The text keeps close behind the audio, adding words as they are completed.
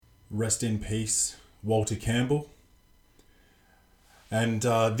Rest in peace, Walter Campbell. And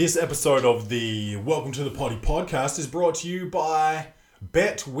this episode of the Welcome to the Potty podcast is brought to you by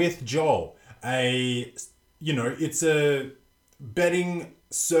Bet with Joel. It's a betting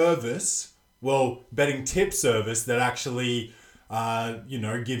service, betting tip service that actually,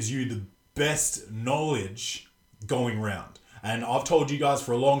 gives you the best knowledge going round. And I've told you guys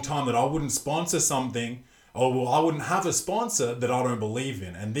for a long time that I wouldn't sponsor something, I wouldn't have a sponsor that I don't believe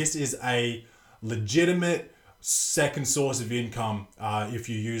in. And this is a legitimate second source of income if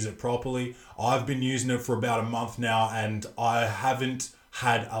you use it properly. I've been using it for about a month now and I haven't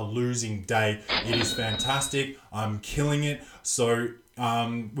had a losing day. It is fantastic. I'm killing it. So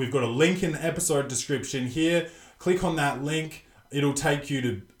we've got a link in the episode description here. Click on that link. It'll take you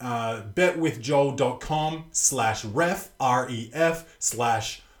to betwithjoel.com/ref,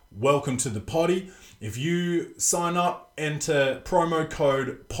 REF/welcome to the potty. If you sign up, enter promo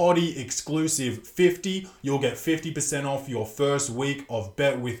code POTTYEXCLUSIVE50, you'll get 50% off your first week of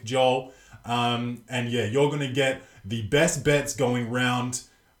Bet with Joel. You're going to get the best bets going round,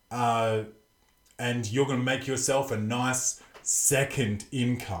 and you're going to make yourself a nice second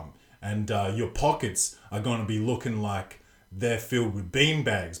income. And your pockets are going to be looking like they're filled with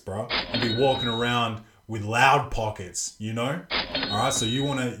beanbags, bro. You'll be walking around with loud pockets, you know? Alright, so you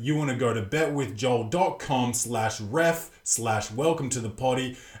wanna go to betwithjoel.com/ref/welcome to the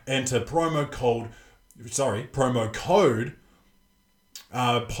potty, enter promo code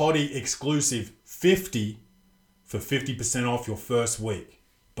POTTYEXCLUSIVE50 for 50% off your first week.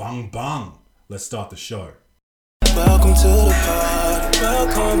 Bang bang. Let's start the show. Welcome to the party,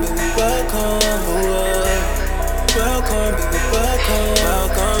 welcome baby, welcome, welcome baby,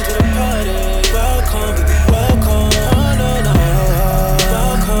 welcome to the party, welcome baby, welcome,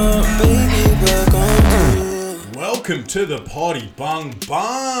 Welcome to the party, bang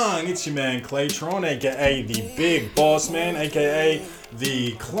bang. It's your man Claytron, aka the Big Boss Man, aka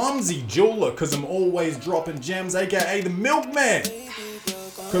the Clumsy Jeweler, cause I'm always dropping gems, aka the Milkman,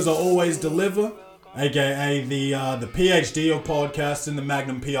 cause I always deliver, aka the PhD of podcasting, the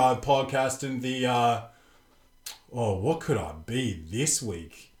Magnum PI of podcasting, what could I be this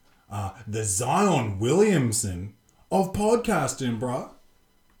week? The Zion Williamson of podcasting, bro.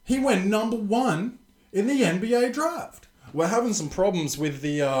 He went number 1 in the NBA draft. We're having some problems with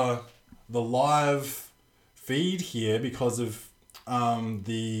the live feed here because of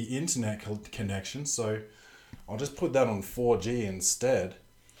the internet connection, so I'll just put that on 4G instead.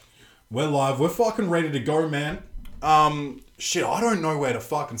 We're live. We're fucking ready to go, man. I don't know where to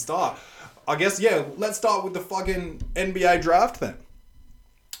fucking start. I guess, let's start with the fucking NBA draft then.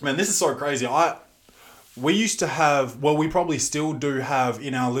 Man, this is so crazy. We used to have, we probably still do have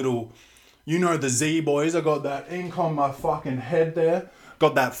in our little, the Z boys. I got that ink on my fucking head there.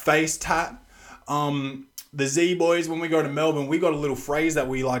 Got that face tat. The Z boys, when we go to Melbourne, we got a little phrase that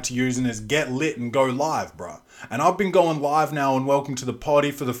we like to use, and it's get lit and go live, bro. And I've been going live now and welcome to the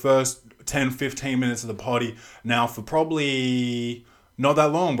potty for the first 10-15 minutes of the potty now for probably not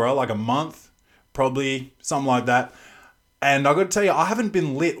that long, bro, like a month, probably something like that. And I got to tell you, I haven't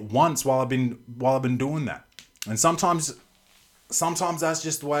been lit once while I've been doing that. And sometimes that's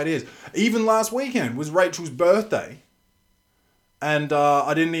just the way it is. Even last weekend was Rachel's birthday, and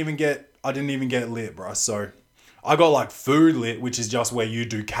I didn't even get lit, bro. So I got like food lit, which is just where you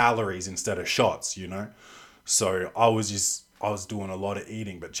do calories instead of shots, So I was doing a lot of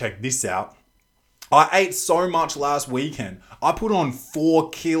eating. But check this out. I ate so much last weekend. I put on 4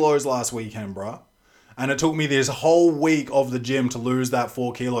 kilos last weekend, bro. And it took me this whole week of the gym to lose that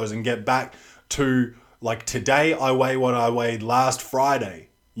 4 kilos and get back to, like, today I weigh what I weighed last Friday,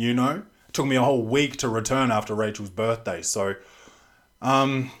 It took me a whole week to return after Rachel's birthday. So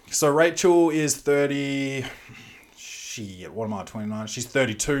Rachel is 30... Shit, what am I, 29? She's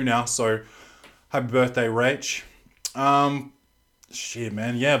 32 now, so happy birthday, Rach. Shit,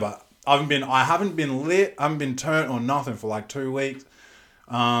 man, yeah, but I haven't been lit, I haven't been turned or nothing for like 2 weeks.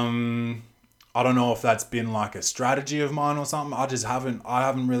 I don't know if that's been like a strategy of mine or something. I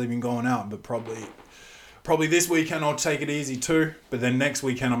haven't really been going out, but probably this weekend I'll take it easy too. But then next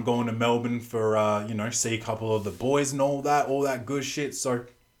weekend I'm going to Melbourne for, see a couple of the boys and all that good shit. So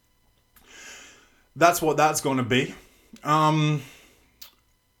that's what that's going to be. I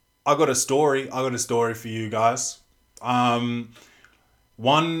got a story for you guys.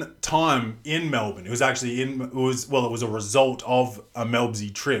 One time in Melbourne, it was a result of a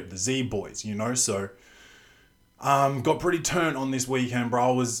Melbsy trip, the Z boys, so got pretty turnt on this weekend,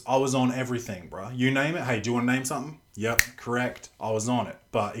 bro. I was on everything, bro. You name it. Hey, do you want to name something? Yep, correct. I was on it,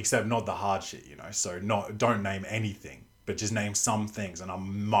 but except not the hard shit, so don't name anything. but just name some things, and I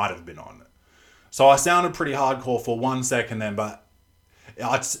might have been on it. So I sounded pretty hardcore for 1 second then, but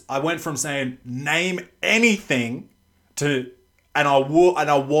I went from saying name anything to, and I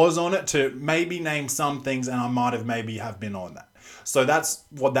was on it, to maybe name some things, and I might have maybe have been on that. So that's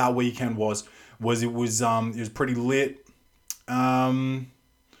what that weekend was. It was pretty lit.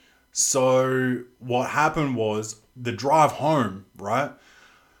 So what happened was the drive home, right?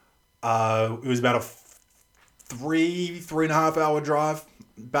 It was about a 3.5 hour drive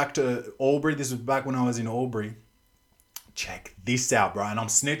back to Albury. This was back when I was in Albury. Check this out, bro. And I'm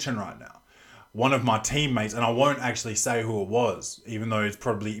snitching right now. One of my teammates, and I won't actually say who it was, even though it's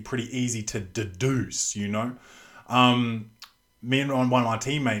probably pretty easy to deduce, you know. Me and one of my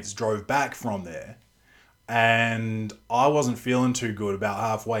teammates drove back from there, and I wasn't feeling too good about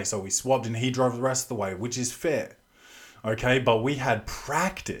halfway, so we swapped and he drove the rest of the way, which is fair. Okay, but we had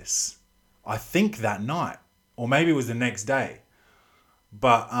practice, I think that night, or maybe it was the next day.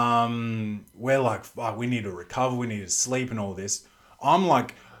 But we're like, fuck, we need to recover, we need to sleep and all this.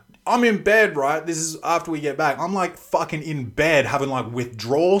 I'm in bed, right? This is after we get back. I'm like fucking in bed having like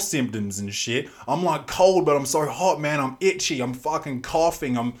withdrawal symptoms and shit. I'm like cold, but I'm so hot, man. I'm itchy. I'm fucking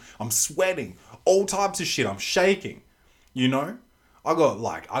coughing. I'm sweating. All types of shit. I'm shaking. You know? I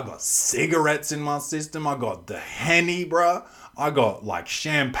got cigarettes in my system. I got the Henny, bruh. I got like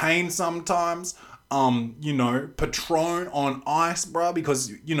champagne sometimes. You know, Patron on ice, bruh.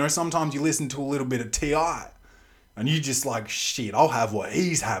 Because, you know, sometimes you listen to a little bit of T.I. and you just like, shit, I'll have what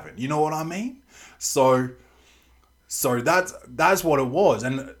he's having. You know what I mean? So that's what it was.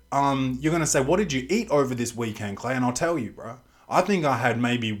 And you're going to say, what did you eat over this weekend, Clay? And I'll tell you, bro. I think I had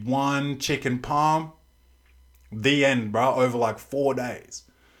maybe one chicken palm. The end, bro. Over like 4 days.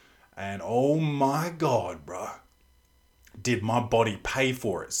 And oh my God, bro. Did my body pay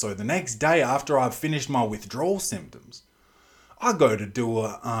for it. So the next day after I've finished my withdrawal symptoms, I go to do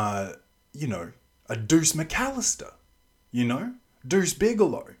a Deuce McAllister, you know, Deuce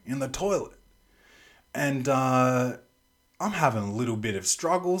Bigelow in the toilet. And I'm having a little bit of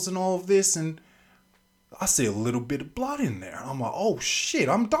struggles and all of this, and I see a little bit of blood in there. I'm like, oh shit,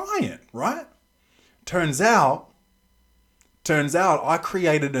 I'm dying, right? Turns out I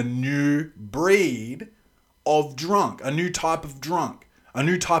created a new breed of drunk, a new type of drunk, a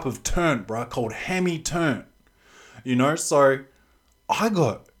new type of turnt, bro, called hemi-turnt. You know, so I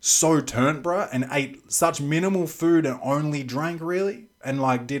got so turnt, bro, and ate such minimal food and only drank really, and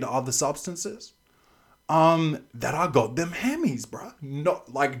like did other substances, that I got them hemis, bro.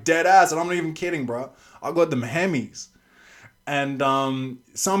 Not like dead ass, and I'm not even kidding, bro. I got them hemis. And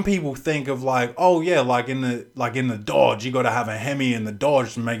some people think of like, oh yeah, like in the Dodge, you got to have a Hemi in the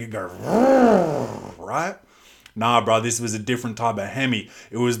Dodge to make it go, right? Nah, bro, this was a different type of Hemi.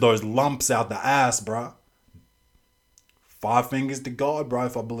 It was those lumps out the ass, bro. 5 fingers to God, bro,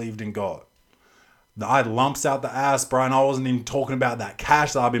 if I believed in God. I had lumps out the ass, bro, and I wasn't even talking about that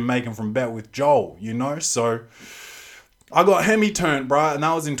cash that I've been making from Bet with Joel, you know? So I got hemi-turned, bro, and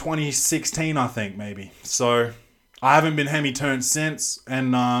that was in 2016, I think, maybe. So I haven't been hemi-turned since,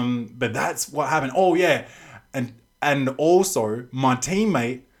 and but that's what happened. Oh, yeah, and also my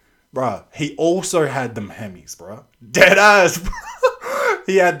teammate, bro, he also had them hemis, bro. Dead ass, bro.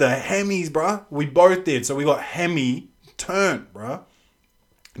 He had the hemis, bro. We both did, so we got hemi-turned, bro.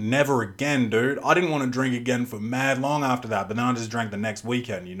 Never again, dude. I didn't want to drink again for mad long after that, but then I just drank the next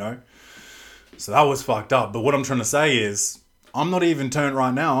weekend, you know? So that was fucked up. But what I'm trying to say is, I'm not even turned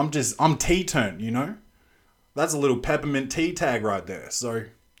right now. I'm tea-turned, you know? That's a little peppermint tea tag right there. So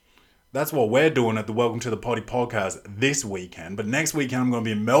that's what we're doing at the Welcome to the Potty podcast this weekend. But next weekend, I'm going to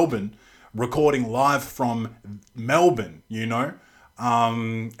be in Melbourne, recording live from Melbourne, you know?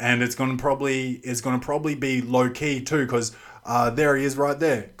 And it's going to probably be low-key too, because there he is right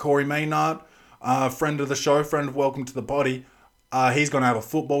there. Corey Maynard, friend of the show, friend of Welcome to the Potty. He's going to have a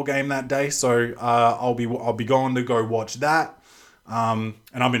football game that day, so I'll be going to go watch that. And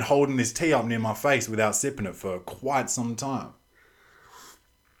I've been holding this tea up near my face without sipping it for quite some time.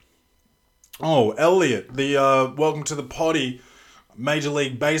 Oh, Elliot, the Welcome to the Potty Major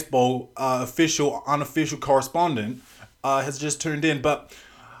League Baseball unofficial correspondent, has just tuned in. But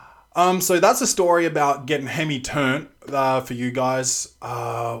so that's a story about getting hemi-turned for you guys.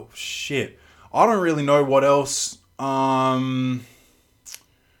 Shit. I don't really know what else to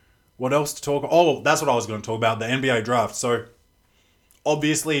talk. Oh, that's what I was going to talk about, the NBA draft. So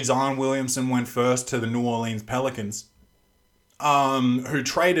obviously Zion Williamson went first to the New Orleans Pelicans, who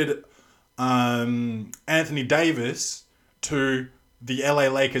traded Anthony Davis to the LA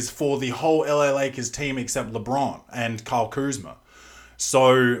Lakers for the whole LA Lakers team except LeBron and Kyle Kuzma.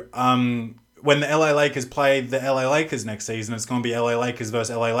 So when the LA Lakers play the LA Lakers next season, it's going to be LA Lakers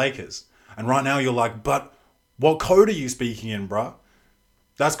versus LA Lakers. And right now you're like, but what code are you speaking in, bruh?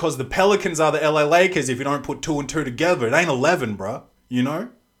 That's because the Pelicans are the LA Lakers if you don't put 2 and 2 together. It ain't 11, bruh. You know?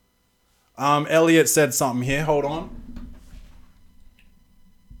 Elliot said something here. Hold on.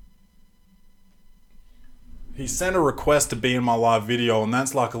 He sent a request to be in my live video, and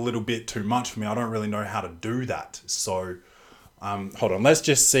that's like a little bit too much for me. I don't really know how to do that. So, hold on. Let's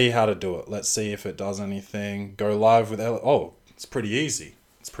just see how to do it. Let's see if it does anything. Go live with Elliot. Oh, it's pretty easy.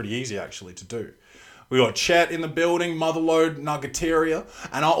 It's pretty easy, actually, to do. We got Chet in the building, Motherload, Nuggeteria.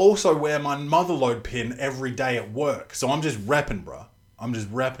 And I also wear my Motherload pin every day at work. So I'm just repping, bro. I'm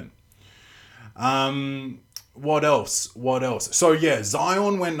just repping. What else? So yeah,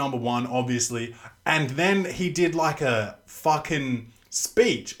 Zion went number 1, obviously. And then he did like a fucking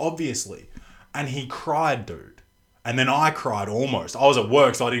speech, obviously. And he cried, dude. And then I cried almost. I was at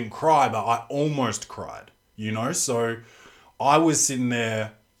work, so I didn't cry, but I almost cried. You know? So I was sitting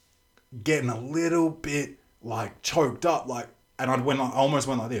there getting a little bit like choked up, like, and I almost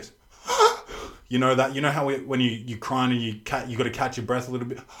went like this. You know that? You know how when you crying and you got to catch your breath a little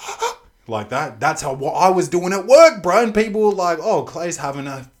bit, like that. That's what I was doing at work, bro. And people were like, "Oh, Clay's having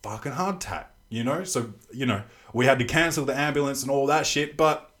a fucking heart attack." You know, so you know we had to cancel the ambulance and all that shit.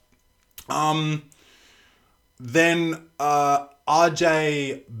 But then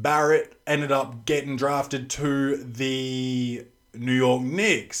RJ Barrett ended up getting drafted to the New York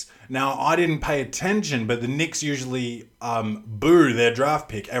Knicks. Now, I didn't pay attention, but the Knicks usually boo their draft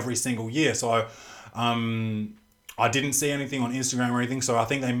pick every single year. So I didn't see anything on Instagram or anything. So I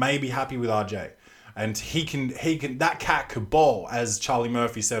think they may be happy with RJ. And he can that cat could ball, as Charlie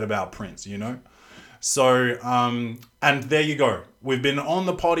Murphy said about Prince, you know? So, and there you go. We've been on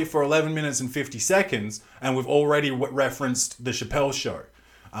the potty for 11 minutes and 50 seconds, and we've already referenced the Chappelle Show.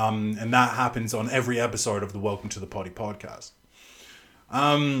 And that happens on every episode of the Welcome to the Potty podcast.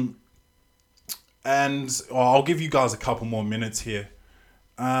 And I'll give you guys a couple more minutes here.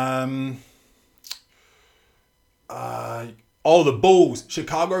 The Bulls.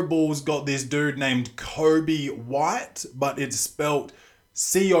 Chicago Bulls got this dude named Kobe White, but it's spelled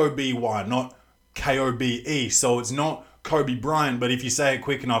C-O-B-Y, not K-O-B-E. So it's not Kobe Bryant, but if you say it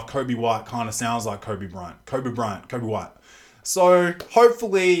quick enough, Kobe White kind of sounds like Kobe Bryant. Kobe White. So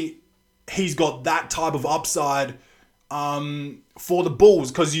hopefully he's got that type of upside for the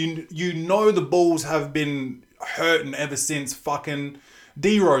Bulls, because you know the Bulls have been hurting ever since fucking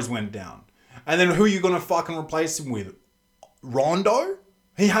D-Rose went down. And then who are you going to fucking replace him with? Rondo?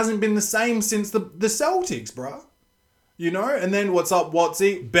 He hasn't been the same since the Celtics, bro. You know? And then what's up,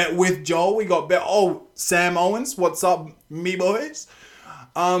 Watsy? Bet with Joel. We got Sam Owens. What's up, me boys?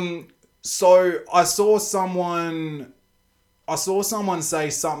 So I saw someone say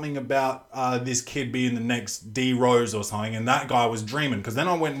something about this kid being the next D Rose or something, and that guy was dreaming. Because then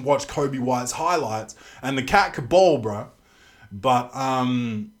I went and watched Kobe White's highlights, and the cat could ball, bro. But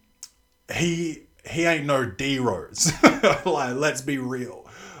he ain't no D Rose. Like, let's be real,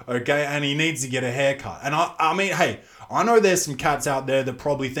 okay? And he needs to get a haircut. And I mean, hey, I know there's some cats out there that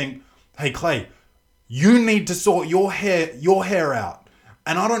probably think, hey Clay, you need to sort your hair out.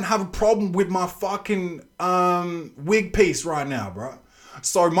 And I don't have a problem with my fucking wig piece right now, bro.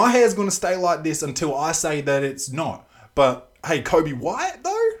 So my hair's going to stay like this until I say that it's not. But hey, Kobe White,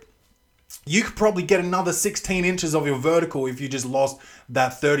 though, you could probably get another 16 inches of your vertical if you just lost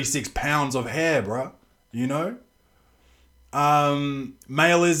that 36 pounds of hair, bro. You know?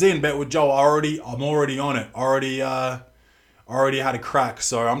 Mail is in, bet with Joel. I'm already on it. Already had a crack.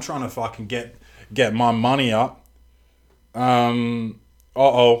 So I'm trying to fucking get my money up.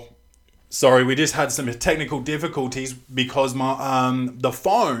 Sorry, we just had some technical difficulties because my the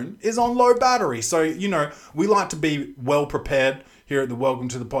phone is on low battery. So, you know, we like to be well prepared here at the Welcome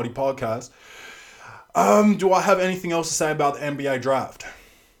to the Potty podcast. Do I have anything else to say about the NBA draft?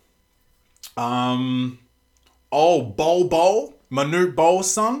 Bol, Manute Bol's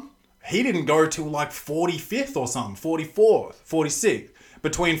son, he didn't go till like 45th or something, 44th, 46th.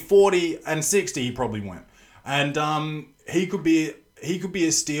 Between 40 and 60 he probably went. And he could be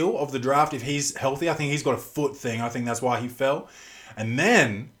a steal of the draft if he's healthy. I think he's got a foot thing. I think that's why he fell. And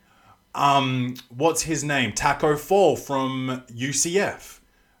then, what's his name? Taco Fall from UCF,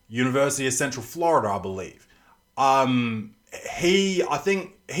 University of Central Florida, I believe. I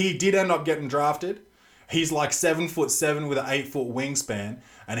think he did end up getting drafted. He's like 7'7" with an 8-foot wingspan,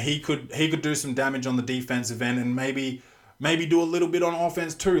 and he could do some damage on the defensive end, and maybe do a little bit on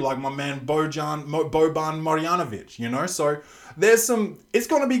offense too, like my man Boban Marjanovic, you know? So it's going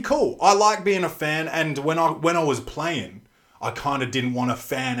to be cool. I like being a fan, and when I was playing, I kind of didn't want to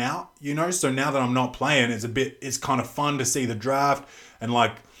fan out, you know? So now that I'm not playing, it's kind of fun to see the draft and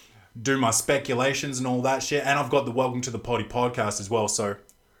like do my speculations and all that shit. And I've got the Welcome to the Potty podcast as well. So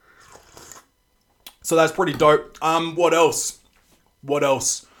that's pretty dope. What else?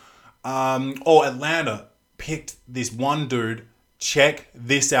 Atlanta picked this one dude. Check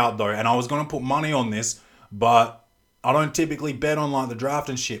this out though. And I was going to put money on this, but I don't typically bet on like the draft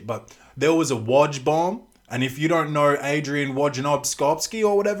and shit. But there was a Woj bomb. And if you don't know Adrian Wojnarowski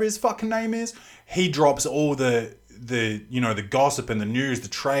or whatever his fucking name is, he drops all the gossip and the news, the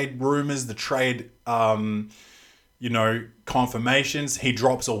trade rumors, the trade, confirmations. He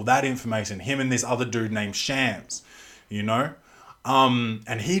drops all that information. Him and this other dude named Shams, and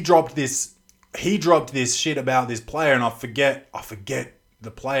he dropped this shit about this player, and I forget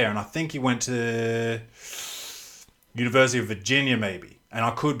the player, and I think he went to University of Virginia maybe. And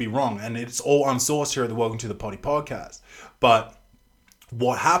I could be wrong. And it's all unsourced here at the Welcome to the Potty podcast. But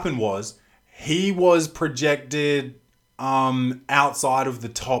what happened was he was projected outside of the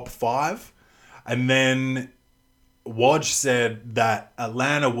top 5. And then Woj said that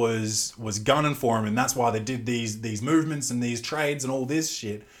Atlanta was gunning for him. And that's why they did these movements and these trades and all this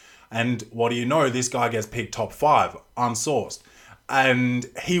shit. And what do you know? This guy gets picked top 5, unsourced. And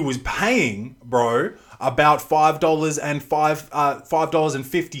he was paying, bro, about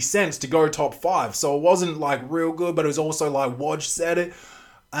 $5.50 to go top 5. So it wasn't like real good, but it was also like Woj said it.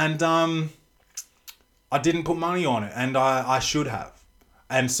 And I didn't put money on it, and I should have.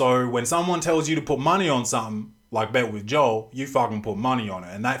 And so when someone tells you to put money on something, like Bet with Joel, you fucking put money on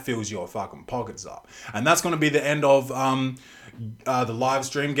it, and that fills your fucking pockets up. And that's going to be the end of the live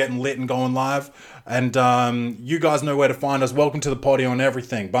stream, getting lit and going live. And you guys know where to find us. Welcome to the Potty on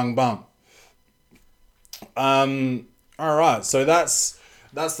everything. Bung bung. All right, so that's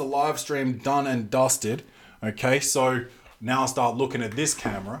the live stream done and dusted. Okay, so now I'll start looking at this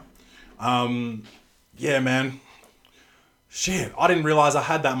camera. Yeah, man. Shit, I didn't realize I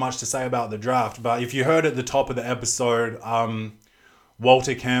had that much to say about the draft. But if you heard at the top of the episode,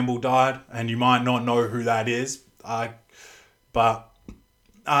 Walter Campbell died, and you might not know who that is. But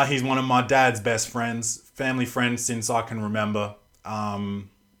he's one of my dad's best friends, family friends since I can remember. And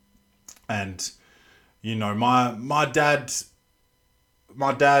my dad,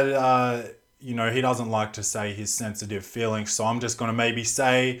 he doesn't like to say his sensitive feelings. So I'm just going to maybe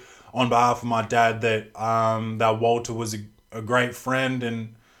say on behalf of my dad that Walter was a great friend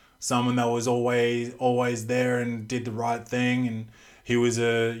and someone that was always there and did the right thing. And he was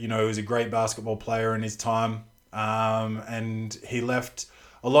a great basketball player in his time. And he left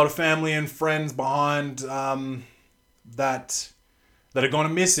a lot of family and friends behind that are going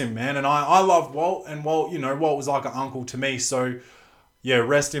to miss him, man. And I love Walt, and Walt was like an uncle to me. So, yeah,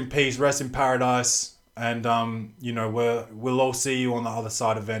 rest in peace, rest in paradise. And, we'll all see you on the other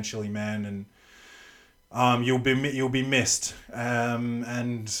side eventually, man. And you'll be missed.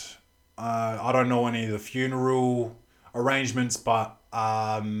 And I don't know any of the funeral arrangements, but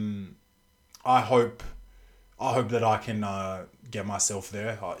I hope that I can get myself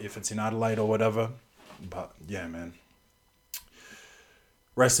there, if it's in Adelaide or whatever. But yeah, man.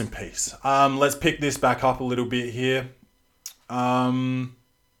 Rest in peace. Let's pick this back up a little bit here. So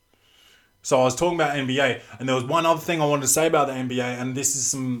I was talking about NBA, and there was one other thing I wanted to say about the NBA, and this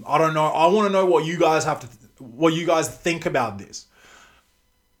is I don't know. I want to know what you guys think about this.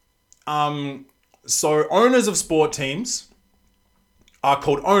 So owners of sport teams are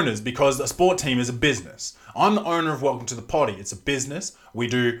called owners because a sport team is a business. I'm the owner of Welcome to the Potty. It's a business. We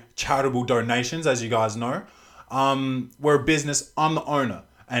do charitable donations, as you guys know. We're a business. I'm the owner.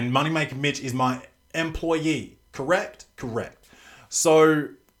 And Moneymaker Mitch is my employee. Correct? Correct. So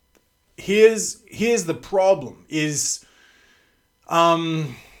here's the problem is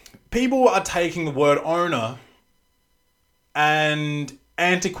people are taking the word owner and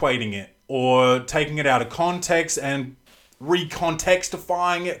antiquating it or taking it out of context and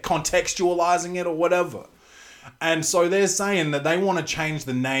recontextifying it, contextualizing it or whatever. And so they're saying that they want to change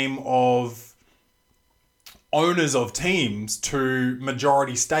the name of owners of teams to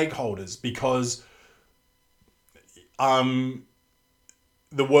majority stakeholders because the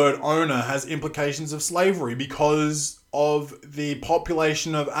word owner has implications of slavery because of the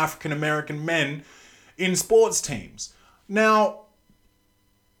population of African American men in sports teams. Now,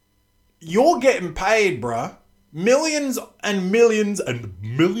 you're getting paid, bruh. Millions and millions and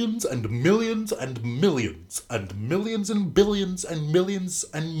millions and millions and millions and millions and billions and millions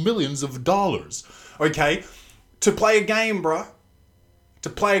and millions of dollars, okay, to play a game, bruh. To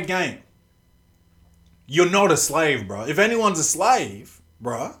play a game. You're not a slave, bruh. If anyone's a slave,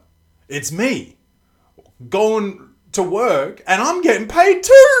 bruh, it's me. Go and to work and I'm getting paid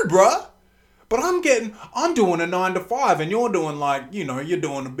too, bruh. But I'm doing a 9 to 5 and you're doing you're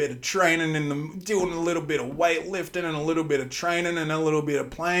doing a bit of training doing a little bit of weightlifting and a little bit of training and a little bit of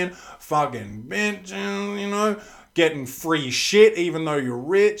playing, fucking benching, getting free shit even though you're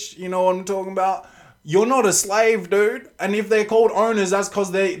rich, you know what I'm talking about? You're not a slave, dude. And if they're called owners, that's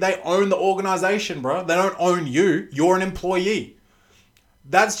because they own the organization, bro. They don't own you. You're an employee.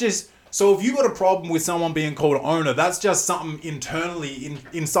 That's just... So if you got a problem with someone being called an owner, that's just something internally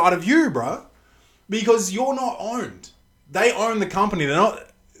inside of you, bro. Because you're not owned. They own the company.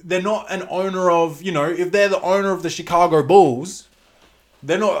 They're not an owner of, if they're the owner of the Chicago Bulls,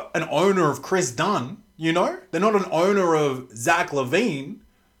 they're not an owner of Chris Dunn, They're not an owner of Zach LaVine.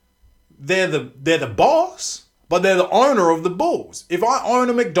 They're the boss, but they're the owner of the Bulls. If I own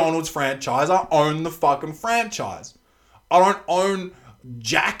a McDonald's franchise, I own the fucking franchise. I don't own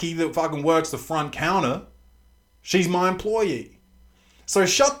Jackie that fucking works the front counter. She's my employee. So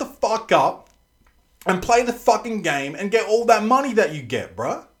shut the fuck up and play the fucking game and get all that money that you get,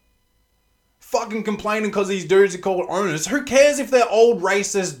 bruh. Fucking complaining because these dudes are called owners. Who cares if they're old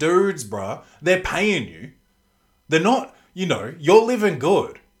racist dudes, bruh? They're paying you. They're not, you're living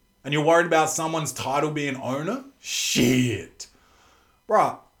good. And you're worried about someone's title being owner? Shit.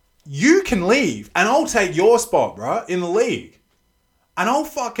 Bruh, you can leave and I'll take your spot, bruh, in the league. And I'll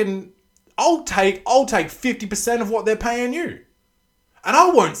take 50% of what they're paying you. And I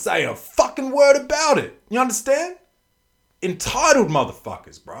won't say a fucking word about it. You understand? Entitled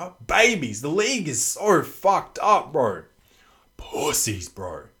motherfuckers, bro. Babies. The league is so fucked up, bro. Pussies,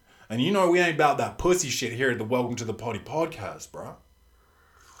 bro. And we ain't about that pussy shit here at the Welcome to the Potty podcast, bro.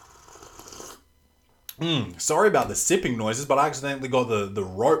 Sorry about the sipping noises, but I accidentally got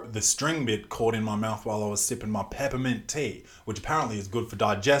the string bit caught in my mouth while I was sipping my peppermint tea, which apparently is good for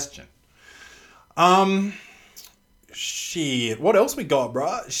digestion. Shit. What else we got,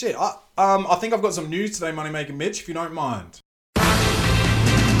 bruh? Shit. I think I've got some news today, Moneymaker Mitch, if you don't mind.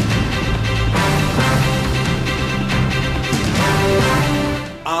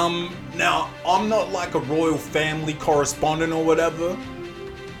 Now, I'm not like a royal family correspondent or whatever,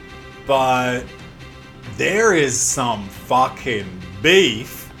 but there is some fucking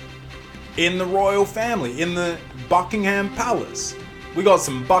beef in the royal family, in the Buckingham Palace. We got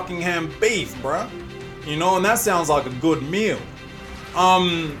some Buckingham beef, bruh. And that sounds like a good meal.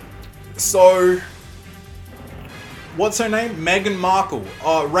 So, what's her name? Meghan Markle.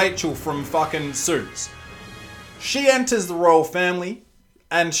 Rachel from fucking Suits. She enters the royal family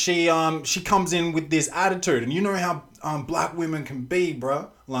and she comes in with this attitude. And you know how black women can be, bruh.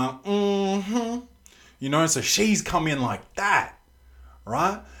 Like, so she's come in like that,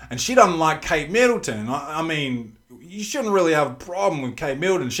 right? And she doesn't like Kate Middleton. I mean, you shouldn't really have a problem with Kate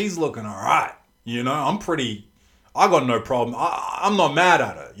Middleton. She's looking alright. I got no problem. I'm not mad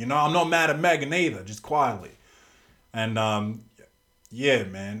at her. I'm not mad at Meghan either, just quietly. And, yeah,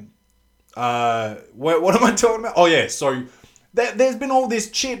 man. What am I talking about? Oh, yeah. So, there's been all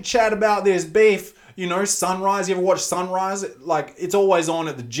this chit chat about this beef. Sunrise. You ever watch Sunrise? Like, it's always on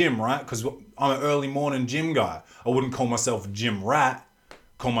at the gym, right? Because I'm an early morning gym guy. I wouldn't call myself a gym rat.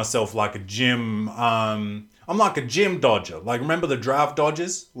 Call myself like a gym, I'm like a gym dodger. Like, remember the draft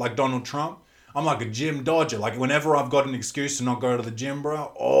dodgers? Like Donald Trump? I'm like a gym dodger. Like, whenever I've got an excuse to not go to the gym,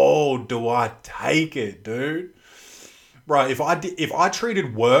 bro, oh, do I take it, dude. Bro, if I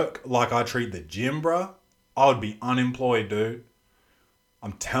treated work like I treat the gym, bro, I would be unemployed, dude.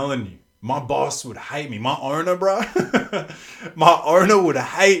 I'm telling you. My boss would hate me. My owner, bro. My owner would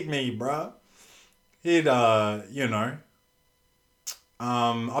hate me, bro. He'd, I'd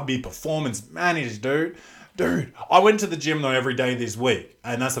be performance managed, dude. Dude, I went to the gym though every day this week.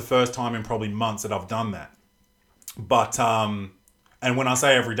 And that's the first time in probably months that I've done that. But, and when I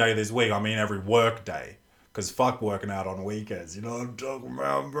say every day this week, I mean every work day. Because fuck working out on weekends. You know what I'm talking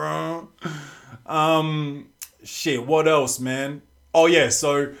about, bro? Shit, what else, man? Oh, yeah,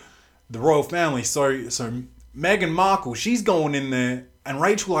 so the royal family. So Meghan Markle, she's going in there. And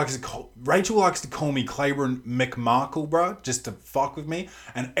Rachel likes to call me Claiborne McMarkle, bro. Just to fuck with me.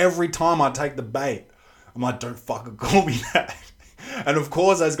 And every time I take the bait, I'm like, don't fucking call me that. And of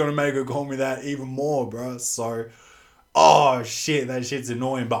course that's going to make her call me that even more, bro. So, oh shit, that shit's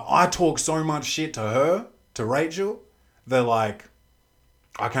annoying. But I talk so much shit to her, to Rachel, they're like,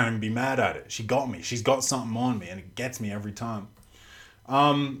 I can't even be mad at it. She got me. She's got something on me and it gets me every time.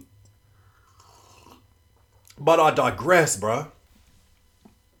 But I digress, bro.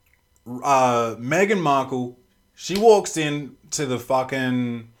 Meghan Markle, she walks in to the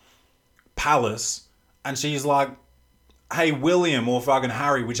fucking palace and she's like, hey, William or fucking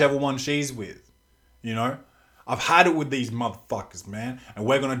Harry, whichever one she's with, I've had it with these motherfuckers, man. And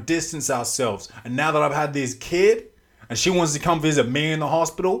we're going to distance ourselves. And now that I've had this kid and she wants to come visit me in the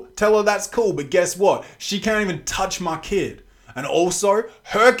hospital, tell her that's cool. But guess what? She can't even touch my kid. And also,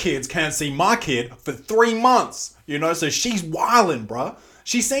 her kids can't see my kid for 3 months. You know, so she's wildin', bruh.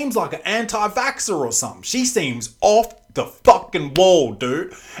 She seems like an anti-vaxxer or something. She seems off the fucking wall,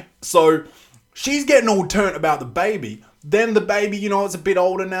 dude. So she's getting all turned about the baby. Then the baby, you know, it's a bit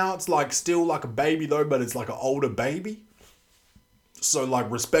older now. It's like still like a baby though, but it's like an older baby. So like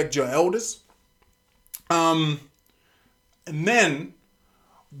respect your elders. And then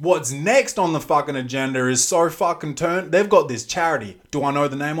what's next on the fucking agenda is so fucking turned. They've got this charity. Do I know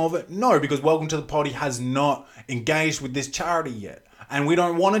the name of it? No, because Welcome to the Potty has not engaged with this charity yet. And we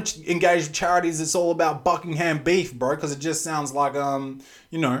don't want to engage with charities. It's all about Buckingham beef, bro, because it just sounds like,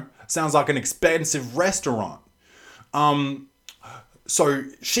 you know, sounds like an expensive restaurant. So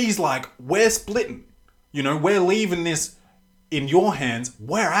she's like, we're splitting. You know, we're leaving this in your hands.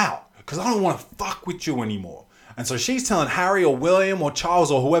 We're out because I don't want to fuck with you anymore. And so she's telling Harry or William or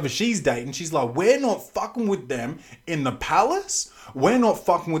Charles or whoever she's dating, she's like, we're not fucking with them in the palace. We're not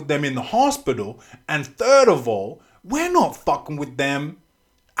fucking with them in the hospital. And third of all, we're not fucking with them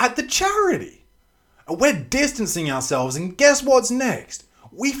at the charity. We're distancing ourselves. And guess what's next?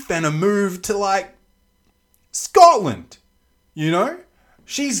 We finna move to like Scotland. You know?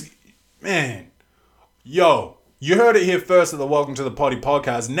 She's, man. Yo, you heard it here first at the Welcome to the Potty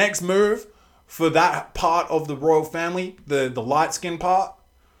podcast. Next move for that part of the royal family, the light skin part,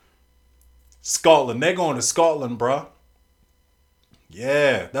 Scotland. They're going to Scotland, bruh.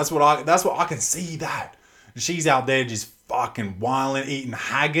 Yeah, that's what I can see that. She's out there just fucking wilding, eating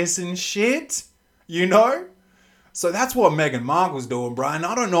haggis and shit. You know? So that's what Meghan Markle's doing, bro. And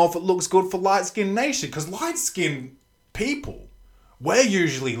I don't know if it looks good for light-skinned nation. Because light-skinned people, we're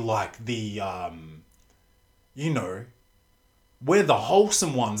usually like the, you know, we're the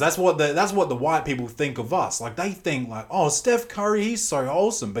wholesome ones. That's what the white people think of us. Like, they think like, oh, Steph Curry, he's so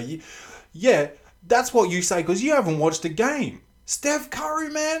wholesome. But yeah, that's what you say because you haven't watched a game. Steph Curry,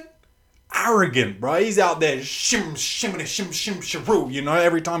 man, arrogant, bro. He's out there shimmy, you know,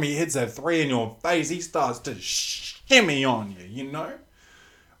 every time he hits a three in your face, he starts to shimmy on you, you know?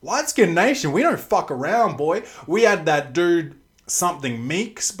 Light Skin Nation, we don't fuck around, boy. We had that dude, something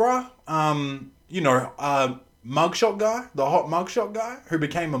Meeks, bro. You know, mugshot guy, the hot mugshot guy who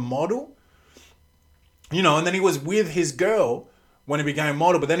became a model. You know, and then he was with his girl when he became a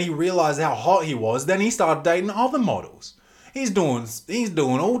model, but then he realized how hot he was. Then he started dating other models. He's doing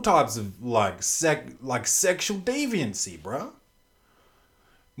all types of like sexual deviancy, bro.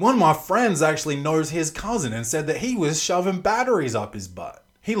 One of my friends actually knows his cousin and said that he was shoving batteries up his butt.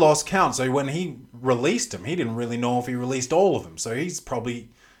 He lost count, so when he released him, he didn't really know if he released all of them. So he's probably,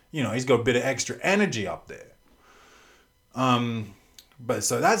 you know, he's got a bit of extra energy up there. But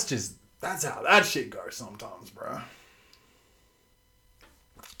so that's how that shit goes sometimes, bro.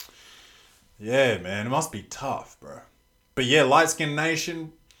 Yeah, man, it must be tough, bro. But yeah, Light Skin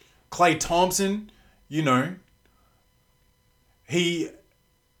Nation, Klay Thompson, you know, he's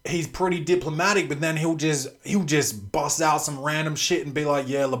pretty diplomatic, but then he'll just bust out some random shit and be like,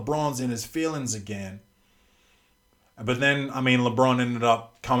 yeah, LeBron's in his feelings again. But then, I mean, LeBron ended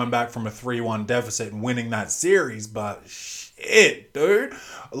up coming back from a 3-1 deficit and winning that series, but shit, dude.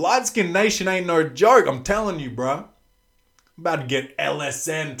 Light Skin Nation ain't no joke, I'm telling you, bro. I'm about to get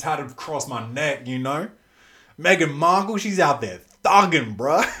LSN tattooed across my neck, you know? Meghan Markle, she's out there thugging,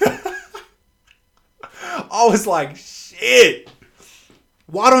 bro. I was like, shit.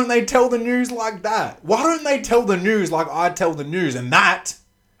 Why don't they tell the news like that? Why don't they tell the news like I tell the news? And that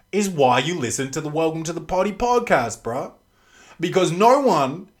is why you listen to the Welcome to the Potty podcast, bro. Because no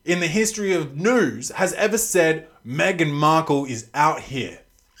one in the history of news has ever said Meghan Markle is out here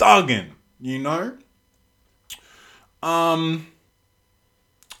thugging, you know?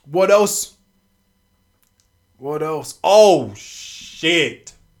 What else? Oh,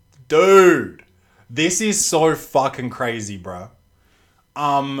 shit. Dude. This is so fucking crazy, bro.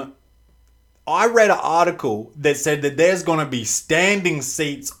 I read an article that said that there's going to be standing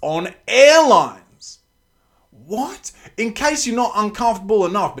seats on airlines. What? In case you're not uncomfortable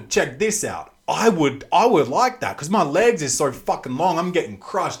enough, but check this out. I would like that because my legs is so fucking long. I'm getting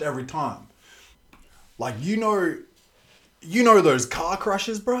crushed every time. Like, you know those car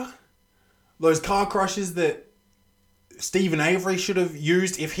crushes, bro? Those car crushes that Stephen Avery should have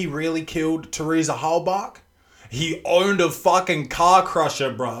used if he really killed Teresa Halbach. He owned a fucking car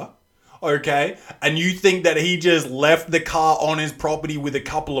crusher, bruh. Okay? And you think that he just left the car on his property with a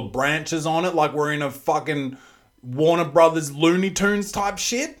couple of branches on it like we're in a fucking Warner Brothers Looney Tunes type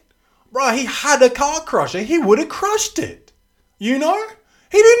shit? Bro, he had a car crusher. He would have crushed it. You know?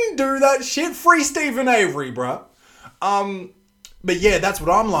 He didn't do that shit. Free Stephen Avery, bro. But yeah, that's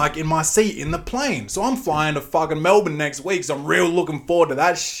what I'm like in my seat in the plane. So I'm flying to fucking Melbourne next week. So I'm real looking forward to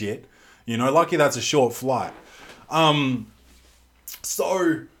that shit. You know, lucky that's a short flight.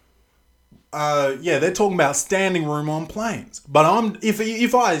 Yeah, they're talking about standing room on planes. But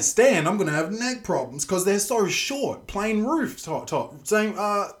if I stand, I'm gonna have neck problems because they're so short. Plane roof top. Saying,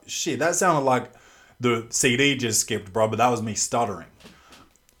 shit, that sounded like the CD just skipped, bro. But that was me stuttering.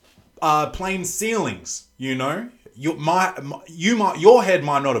 Plane ceilings. You know, your head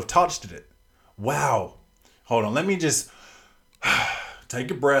might not have touched it. Wow. Hold on. Let me just take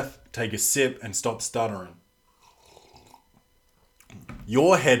a breath, take a sip, and stop stuttering.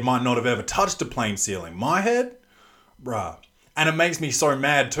 Your head might not have ever touched a plane ceiling. My head? Bruh. And it makes me so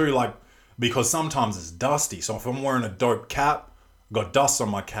mad too, like, because sometimes it's dusty. So if I'm wearing a dope cap, I got dust on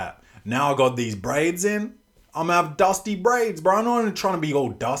my cap. Now I got these braids in, I'm gonna have dusty braids, bro. I'm not trying to be all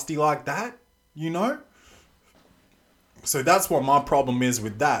dusty like that, you know? So that's what my problem is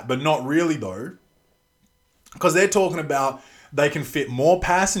with that. But not really though. Because they're talking about they can fit more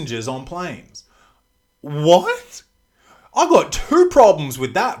passengers on planes. What? I got two problems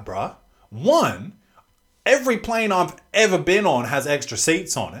with that, bruh. One, every plane I've ever been on has extra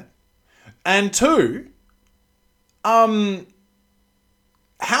seats on it. And two, how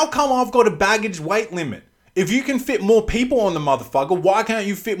come I've got a baggage weight limit? If you can fit more people on the motherfucker, why can't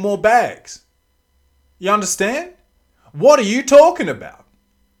you fit more bags? You understand? What are you talking about?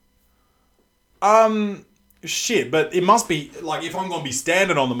 Shit, but it must be, like, if I'm going to be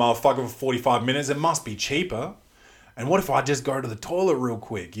standing on the motherfucker for 45 minutes, it must be cheaper. And what if I just go to the toilet real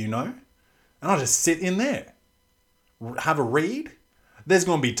quick, you know? And I just sit in there. Have a read? There's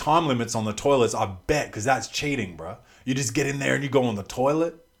going to be time limits on the toilets, I bet, because that's cheating, bro. You just get in there and you go on the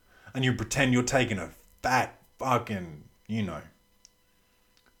toilet and you pretend you're taking a fat fucking, you know.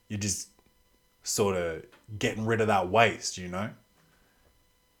 You're just sort of getting rid of that waste, you know?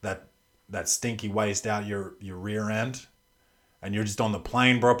 That stinky waste out your rear end. And you're just on the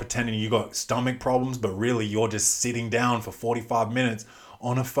plane, bro, pretending you got stomach problems, but really you're just sitting down for 45 minutes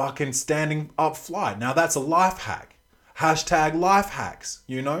on a fucking standing up flight. Now that's a life hack. Hashtag life hacks,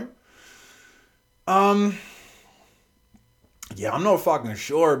 you know? Yeah, I'm not fucking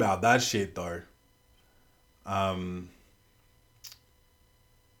sure about that shit though.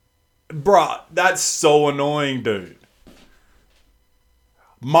 Bruh, that's so annoying, dude.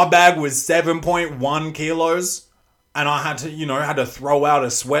 My bag was 7.1 kilos. And I had to throw out a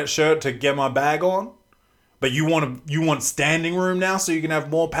sweatshirt to get my bag on. But you want standing room now so you can have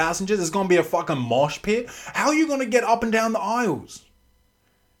more passengers? It's going to be a fucking mosh pit. How are you going to get up and down the aisles?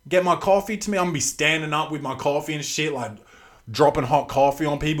 Get my coffee to me? I'm going to be standing up with my coffee and shit, like dropping hot coffee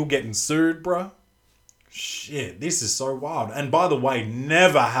on people, getting sued, bro. Shit, this is so wild. And by the way,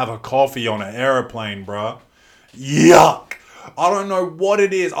 never have a coffee on an airplane, bro. Yuck. I don't know what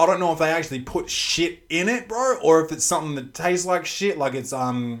it is. I don't know if they actually put shit in it, bro, or if it's something that tastes like shit, like it's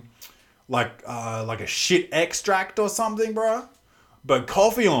like a shit extract or something, bro. But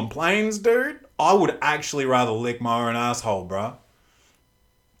coffee on planes, dude, I would actually rather lick my own asshole, bro.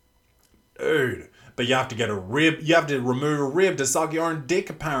 Dude, but you have to get a rib. You have to remove a rib to suck your own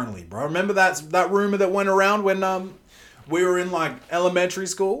dick, apparently, bro. Remember that rumor that went around when we were in like elementary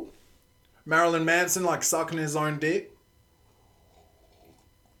school? Marilyn Manson like sucking his own dick.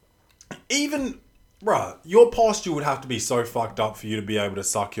 Even, bruh, your posture would have to be so fucked up for you to be able to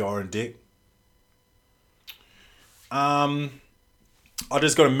suck your own dick. I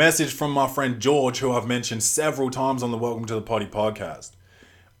just got a message from my friend George, who I've mentioned several times on the Welcome to the Potty podcast.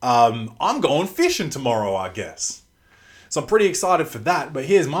 I'm going fishing tomorrow, I guess. So I'm pretty excited for that, but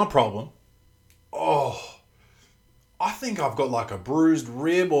here's my problem. Oh, I think I've got like a bruised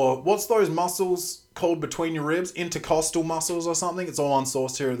rib, or what's those muscles called between your ribs? Intercostal muscles or something. It's all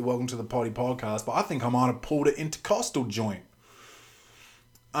unsourced here at the Welcome to the Potty podcast, but I think I might have pulled an intercostal joint.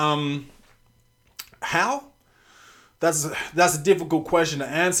 How? That's a difficult question to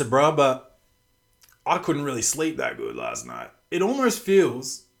answer, bro, but I couldn't really sleep that good last night. It almost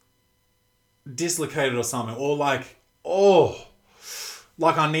feels dislocated or something, or like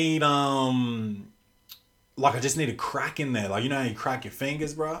I need like I just need a crack in there. Like, you know how you crack your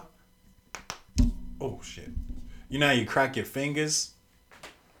fingers, bro? Oh, shit. You know how you crack your fingers?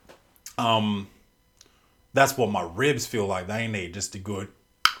 That's what my ribs feel like. They need just a good...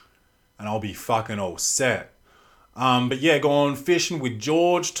 And I'll be fucking all set. But yeah, going fishing with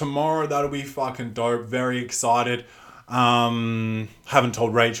George tomorrow. That'll be fucking dope. Very excited. Haven't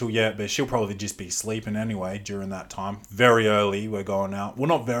told Rachel yet, but she'll probably just be sleeping anyway during that time. Very early, we're going out. Well,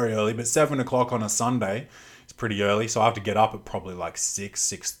 not very early, but 7 o'clock on a Sunday. It's pretty early, so I have to get up at probably like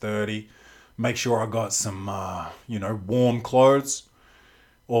 6:30. Make sure I got some, warm clothes,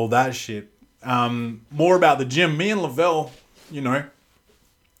 all that shit. More about the gym. Me and Lavelle,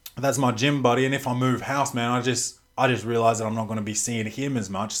 that's my gym buddy. And if I move house, man, I just realized that I'm not going to be seeing him as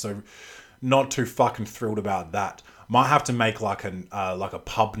much. So not too fucking thrilled about that. Might have to make like a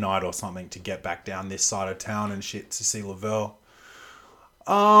pub night or something to get back down this side of town and shit to see Lavelle.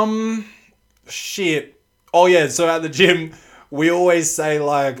 Shit. Oh yeah, so at the gym, we always say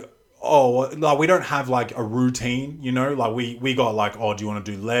like we don't have like a routine, like we got like, do you want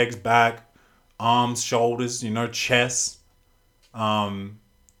to do legs, back, arms, shoulders, chest, all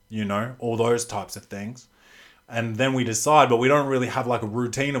those types of things. And then we decide, but we don't really have like a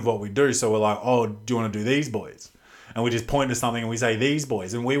routine of what we do. So we're like, do you want to do these boys? And we just point to something and we say these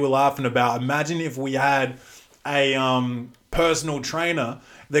boys. And we were laughing about, imagine if we had a personal trainer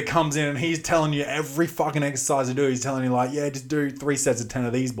that comes in and he's telling you every fucking exercise to do. He's telling you like, yeah, just do 3 sets of 10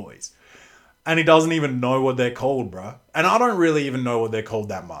 of these boys. And he doesn't even know what they're called, bro. And I don't really even know what they're called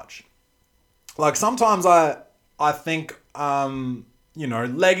that much. Like sometimes I think,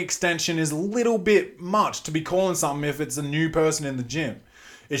 leg extension is a little bit much to be calling something if it's a new person in the gym.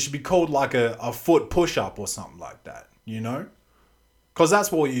 It should be called like a foot push-up or something like that, Because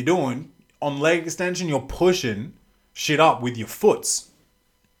that's what you're doing. On leg extension, you're pushing shit up with your foots.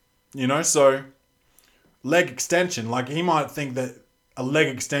 So leg extension, like he might think that a leg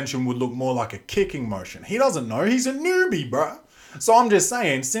extension would look more like a kicking motion. He doesn't know. He's a newbie, bro. So I'm just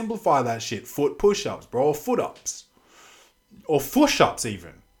saying, simplify that shit. Foot push-ups, bro. Or foot-ups. Or push-ups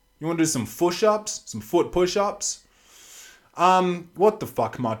even. You want to do some push-ups? Some foot push-ups? What the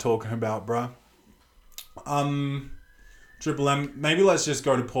fuck am I talking about, bro? Triple M, maybe let's just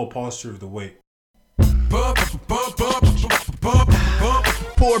go to poor posture of the week. Poor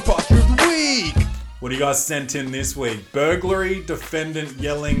posture of the week! What do you guys sent in this week? Burglary defendant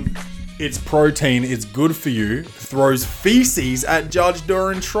yelling, "It's protein, it's good for you," throws feces at judge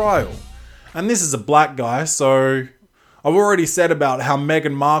during trial. And this is a black guy, so I've already said about how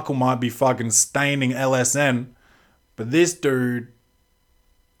Meghan Markle might be fucking staining LSN. But this dude,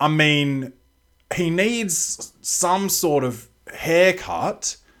 he needs some sort of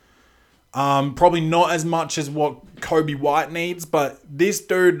haircut. Probably not as much as what Kobe White needs, but this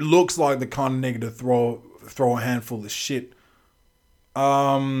dude looks like the kind of nigga to throw a handful of shit.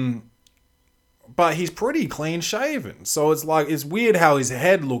 But he's pretty clean shaven. So it's weird how his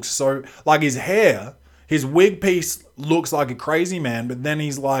head looks so, like his hair, his wig piece looks like a crazy man, but then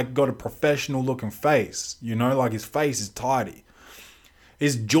he's like got a professional looking face, like his face is tidy.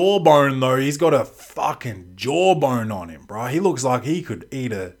 His jawbone though, he's got a fucking jawbone on him, bro. He looks like he could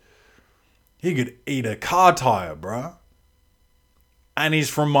eat a car tire, bro. And he's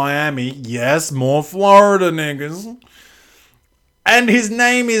from Miami. Yes, more Florida niggas. And his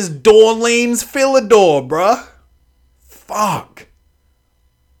name is Dorleans Philidor, bruh. Fuck.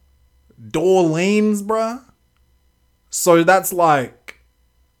 Dorleans, bruh. So that's like,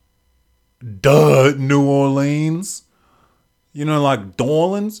 New Orleans. Like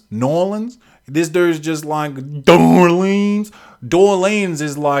Dorleans, Norlands. This dude's just like Dorleans. Dorleans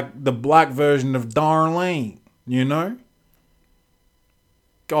is like the black version of Darlene,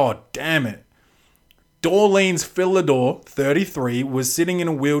 God damn it. Dorleans Philidor, 33, was sitting in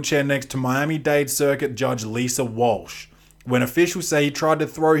a wheelchair next to Miami-Dade Circuit Judge Lisa Walsh when officials say he tried to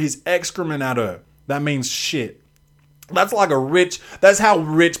throw his excrement at her. That means shit. That's how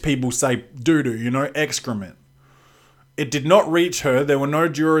rich people say doo-doo, excrement. It did not reach her. There were no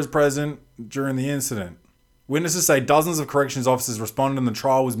jurors present during the incident. Witnesses say dozens of corrections officers responded and the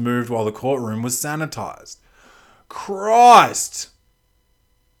trial was moved while the courtroom was sanitized. Christ!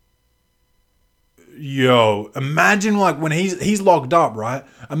 Yo, imagine like when he's locked up, right?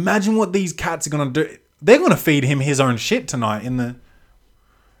 Imagine what these cats are going to do. They're going to feed him his own shit tonight in the...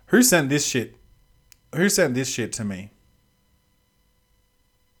 Who sent this shit? Who sent this shit to me?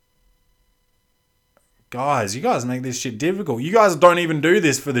 Guys, you guys make this shit difficult. You guys don't even do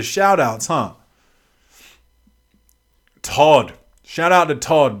this for the shout outs, huh? Todd. Shout out to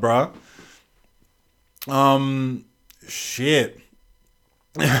Todd, bro. Shit.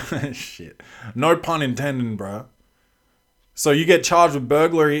 Shit. No pun intended, bro. So you get charged with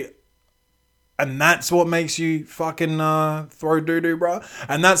burglary and that's what makes you fucking throw doo-doo, bro?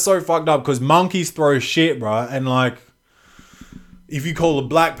 And that's so fucked up because monkeys throw shit, bro. And like, if you call a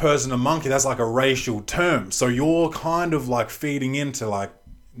black person a monkey, that's like a racial term. So you're kind of like feeding into like,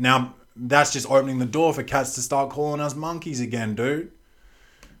 now that's just opening the door for cats to start calling us monkeys again, dude.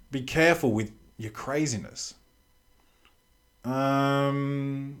 Be careful with your craziness. What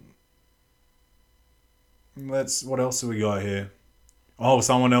else have we got here? Oh,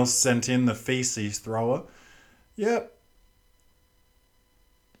 someone else sent in the feces thrower. Yep.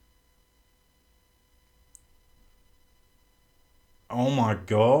 Oh my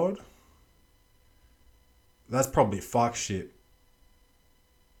god. That's probably fuck shit.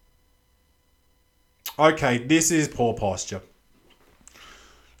 Okay, this is poor posture.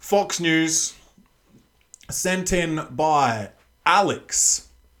 Fox News, sent in by Alex.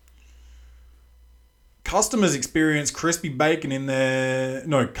 Customers expecting crispy bacon in their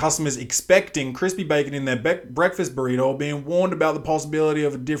breakfast burrito are being warned about the possibility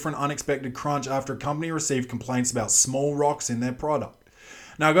of a different unexpected crunch after a company received complaints about small rocks in their product.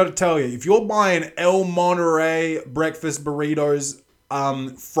 Now, I got to tell you, if you're buying El Monterey breakfast burritos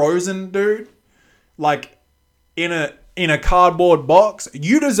frozen, dude, like in a cardboard box,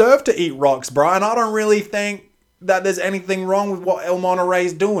 you deserve to eat rocks, bro. And I don't really think that there's anything wrong with what El Monterey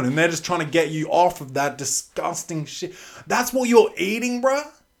is doing. And they're just trying to get you off of that disgusting shit. That's what you're eating, bro?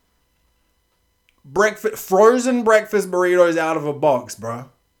 Frozen breakfast burritos out of a box, bro.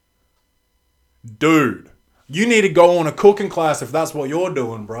 Dude. You need to go on a cooking class if that's what you're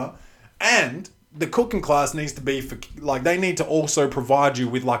doing, bro. And the cooking class needs to be for, like, they need to also provide you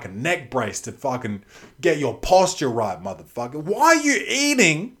with, like, a neck brace to fucking get your posture right, motherfucker. Why are you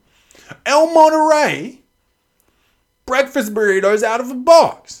eating El Monterey breakfast burritos out of a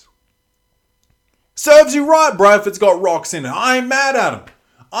box? Serves you right, bro, if it's got rocks in it. I ain't mad at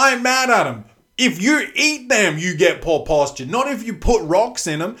him. If you eat them, you get poor posture. Not if you put rocks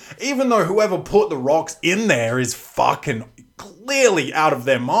in them. Even though whoever put the rocks in there is fucking clearly out of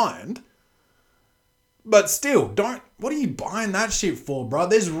their mind. But still, what are you buying that shit for, bro?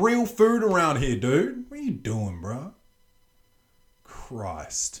 There's real food around here, dude. What are you doing, bro?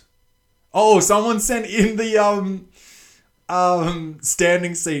 Christ. Oh, someone sent in the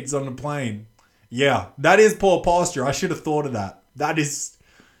standing seats on the plane. Yeah, that is poor posture. I should have thought of that.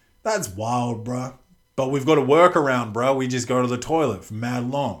 That's wild, bro. But we've got a workaround, bro. We just go to the toilet for mad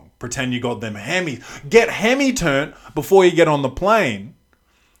long. Pretend you got them hemis. Get hemi-turned before you get on the plane.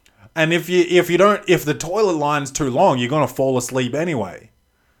 And if the toilet line's too long, you're gonna fall asleep anyway.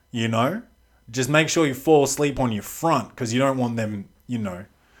 You know? Just make sure you fall asleep on your front, because you don't want them, you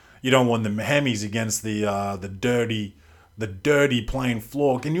don't want them hemis against the dirty plane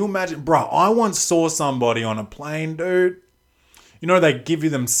floor. Can you imagine? Bro, I once saw somebody on a plane, dude. You know, they give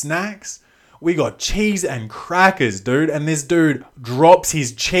you them snacks. We got cheese and crackers, dude. And this dude drops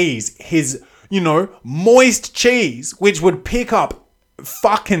his cheese, his, moist cheese, which would pick up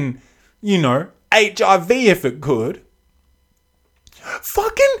fucking, HIV if it could.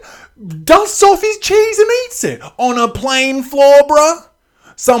 Fucking dusts off his cheese and eats it on a plane floor, bruh.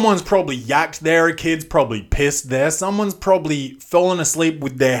 Someone's probably yacked there. A kid's probably pissed there. Someone's probably fallen asleep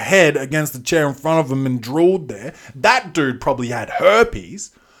with their head against the chair in front of them and drooled there. That dude probably had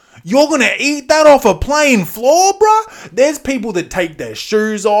herpes. You're going to eat that off a plane floor, bruh? There's people that take their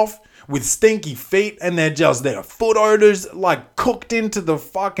shoes off with stinky feet and their foot odors like cooked into the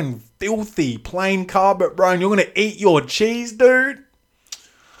fucking filthy plane carpet, bro. And you're going to eat your cheese, dude?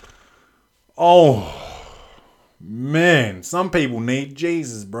 Oh, man, some people need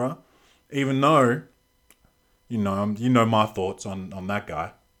Jesus, bro. Even though, you know my thoughts on that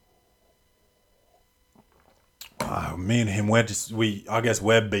guy. Oh, me and him, I guess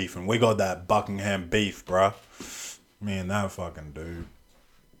we're beefing. We got that Buckingham beef, bro. Me and that fucking dude.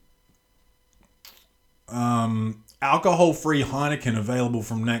 Alcohol-free Heineken available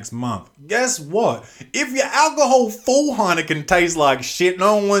from next month. Guess what? If your alcohol-full Heineken tastes like shit,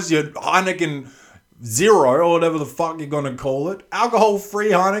 no one wants your Heineken Zero or whatever the fuck you're gonna call it.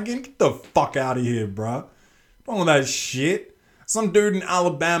 Alcohol-free Heineken? Get the fuck out of here, bro. Don't want that shit. Some dude in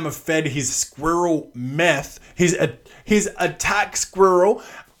Alabama fed his squirrel meth. His attack squirrel.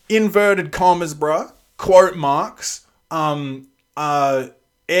 Inverted commas, bro. Quote marks. Air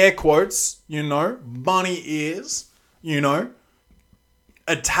quotes. Bunny ears.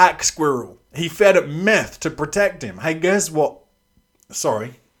 Attack squirrel. He fed it meth to protect him. Hey, guess what?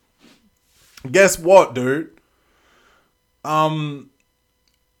 Sorry. Guess what, dude?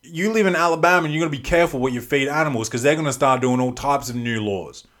 You live in Alabama and you're going to be careful what you feed animals, because they're going to start doing all types of new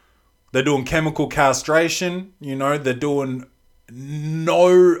laws. They're doing chemical castration. They're doing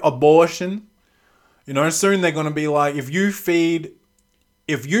no abortion. Soon they're going to be like, if you feed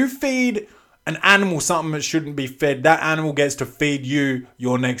an animal something that shouldn't be fed, that animal gets to feed you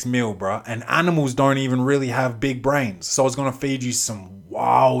your next meal, bro. And animals don't even really have big brains. So it's going to feed you some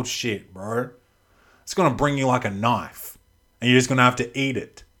wild shit, bro. It's going to bring you like a knife. And you're just going to have to eat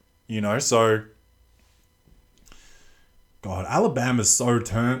it. You know, so... God, Alabama's so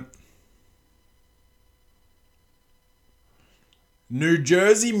turned. New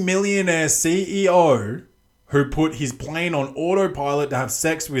Jersey millionaire CEO who put his plane on autopilot to have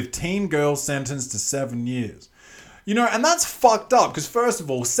sex with teen girl sentenced to 7 years. You know, and that's fucked up because first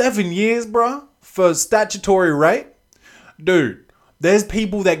of all, 7 years, bro, for statutory rape? Dude, there's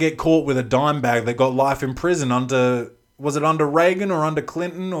people that get caught with a dime bag that got life in prison under, was it under Reagan or under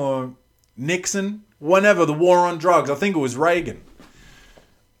Clinton or Nixon? Whenever, the war on drugs. I think it was Reagan.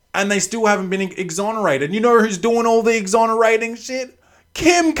 And they still haven't been exonerated. You know who's doing all the exonerating shit?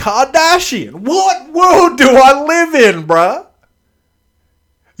 Kim Kardashian. What world do I live in, bruh?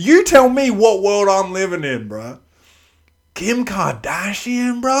 You tell me what world I'm living in, bruh. Kim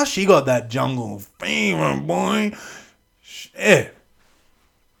Kardashian, bruh? She got that jungle fever, boy. Shit.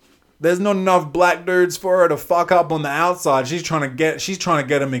 There's not enough black dudes for her to fuck up on the outside. She's trying to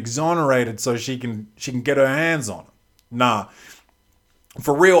get them exonerated so she can get her hands on them. Nah.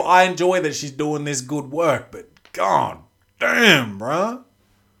 For real, I enjoy that she's doing this good work, but god damn, bruh.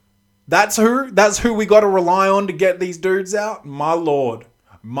 That's who we gotta rely on to get these dudes out? My lord.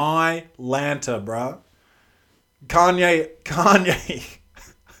 My Lanta, bruh. Kanye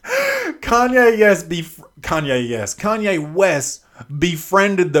West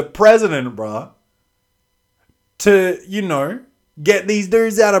befriended the president, bruh, to, you know, get these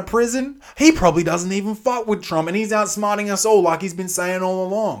dudes out of prison. He probably doesn't even fuck with Trump, and he's outsmarting us all like he's been saying all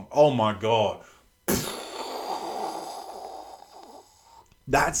along. Oh my god.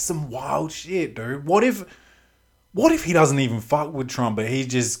 That's some wild shit, dude. What if he doesn't even fuck with Trump, but he's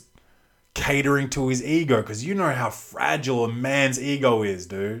just catering to his ego? Because you know how fragile a man's ego is,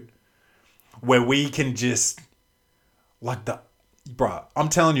 dude. Where we can just, like the... Bruh, I'm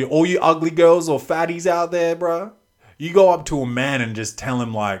telling you, all you ugly girls or fatties out there, bruh, you go up to a man and just tell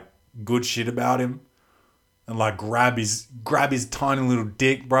him, like, good shit about him. And, like, grab his tiny little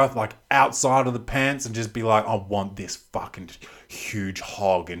dick, bruh, like, outside of the pants and just be like, I want this fucking huge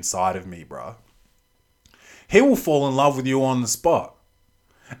hog inside of me, bruh. He will fall in love with you on the spot.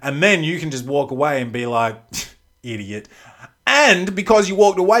 And then you can just walk away and be like, idiot. And because you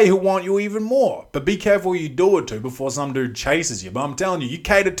walked away, he'll want you even more. But be careful who you do it to before some dude chases you. But I'm telling you, you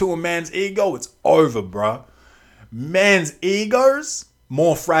cater to a man's ego, it's over, bruh. Man's ego's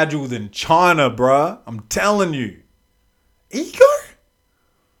more fragile than China, bruh. I'm telling you. Ego?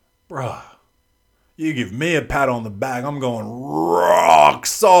 Bruh. You give me a pat on the back, I'm going rock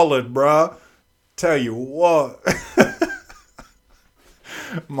solid, bruh. Tell you what.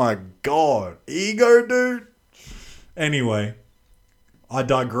 My God. Ego, dude? Anyway, I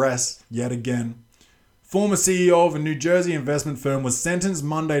digress yet again. Former CEO of a New Jersey investment firm was sentenced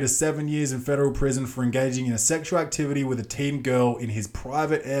Monday to 7 years in federal prison for engaging in a sexual activity with a teen girl in his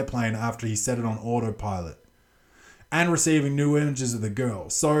private airplane after he set it on autopilot and receiving new images of the girl.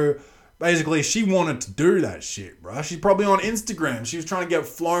 So basically, she wanted to do that shit, bro. She's probably on Instagram. She was trying to get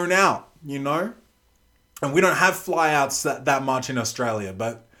flown out, you know? And we don't have flyouts that much in Australia,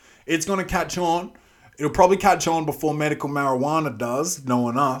 but it's going to catch on. It'll probably catch on before medical marijuana does,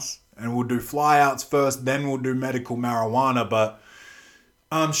 knowing us. And we'll do flyouts first, then we'll do medical marijuana. But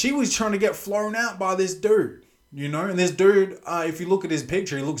she was trying to get flown out by this dude, you know? And this dude, if you look at his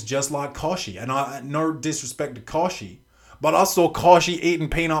picture, he looks just like Koshi. And no disrespect to Koshi, but I saw Koshi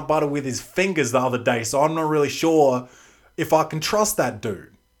eating peanut butter with his fingers the other day. So I'm not really sure if I can trust that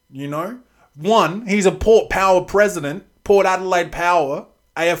dude, you know? One, he's a Port Power president, Port Adelaide Power,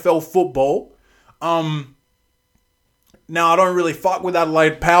 AFL football. Now, I don't really fuck with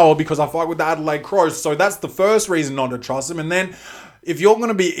Adelaide Power because I fuck with the Adelaide Crows. So that's the first reason not to trust him. And then if you're going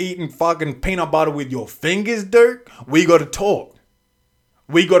to be eating fucking peanut butter with your fingers, dude, we got to talk.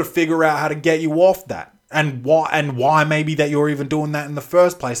 We got to figure out how to get you off that. And why maybe that you're even doing that in the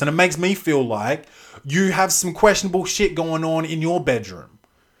first place. And it makes me feel like you have some questionable shit going on in your bedroom.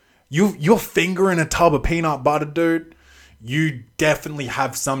 You're fingering a tub of peanut butter, dude. You definitely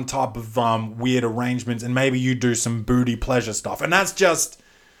have some type of weird arrangements, and maybe you do some booty pleasure stuff. And that's just,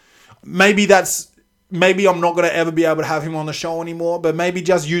 maybe I'm not going to ever be able to have him on the show anymore, but maybe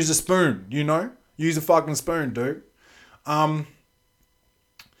just use a spoon, you know? Use a fucking spoon, dude.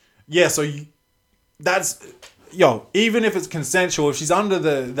 Yeah, so even if it's consensual, if she's under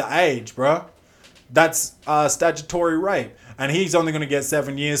the age, bro, that's statutory rape. And he's only going to get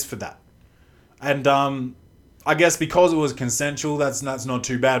 7 years for that. And, I guess because it was consensual, that's not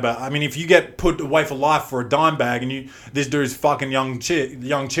too bad. But I mean, if you get put away for life for a dime bag and this dude's fucking young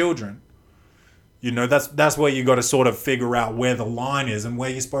children, you know, that's where you got to sort of figure out where the line is and where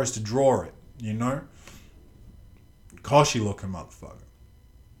you're supposed to draw it. You know, Koshy looking motherfucker.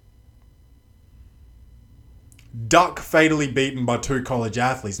 Duck fatally beaten by 2 college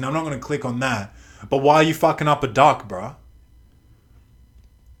athletes. Now I'm not going to click on that, but why are you fucking up a duck, bruh?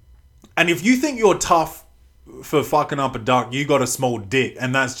 And if you think you're tough for fucking up a duck, you got a small dick,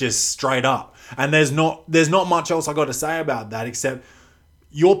 and that's just straight up. And there's not much else I got to say about that except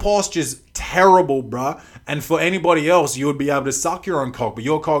your posture's terrible, bruh. And for anybody else, you would be able to suck your own cock, but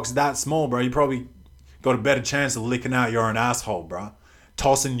your cock's that small, bruh. You probably got a better chance of licking out your own asshole, bruh.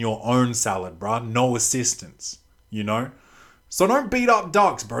 Tossing your own salad, bruh. No assistance, you know? So don't beat up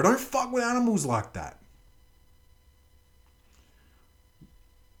ducks, bro. Don't fuck with animals like that.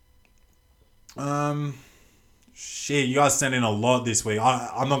 Shit, you guys sent in a lot this week.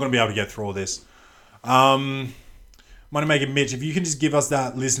 I'm not going to be able to get through all this. Money Maker Mitch, if you can just give us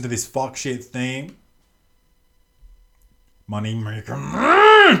that listen to this fuck shit theme. Money Maker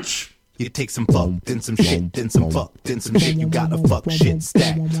Mitch! You take some fuck, then some shit, then some fuck, then some shit. You got a fuck shit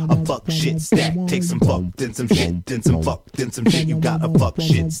stack, a fuck shit stack. Take some fuck, then some shit, then some fuck, then some shit. You got a fuck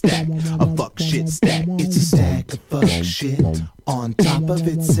shit stack, a fuck shit stack. It's a stack of fuck shit on top of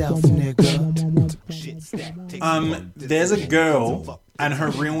itself, nigga. Shit stack. There's a girl and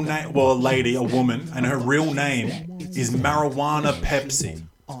her real name, well, a lady, a woman, and her real name is Marijuana Pepsi.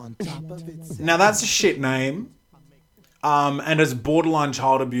 Now that's a shit name. And it's borderline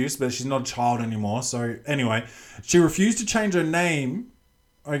child abuse, but she's not a child anymore. So anyway, she refused to change her name.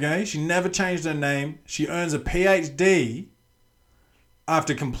 Okay, she never changed her name. She earns a PhD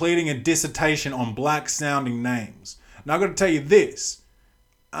after completing a dissertation on black sounding names. Now I've got to tell you this.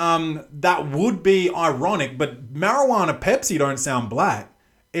 That would be ironic, but Marijuana Pepsi don't sound black.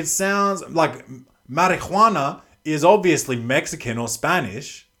 It sounds like marijuana is obviously Mexican or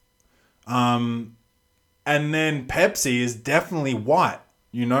Spanish. And then Pepsi is definitely white,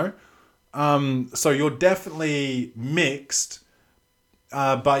 you know? So you're definitely mixed.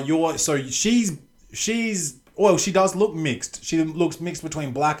 But she's well, she does look mixed. She looks mixed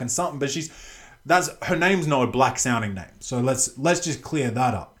between black and something, but her name's not a black sounding name. So let's just clear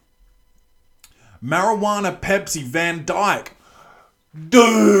that up. Marijuana Pepsi Van Dyke.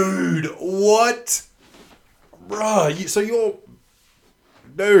 Dude, what? Bruh,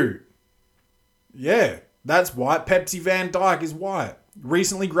 dude. Yeah. That's white. Pepsi Van Dyke is white.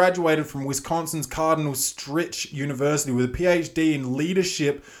 Recently graduated from Wisconsin's Cardinal Stritch University with a PhD in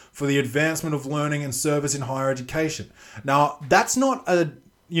leadership for the advancement of learning and service in higher education. Now, that's not a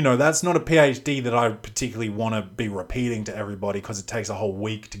PhD that I particularly want to be repeating to everybody because it takes a whole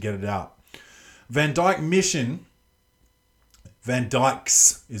week to get it out. Van Dyke's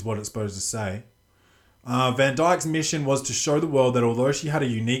is what it's supposed to say. Van Dyke's mission was to show the world that although she had a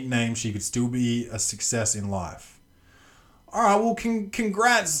unique name, she could still be a success in life. All right, well,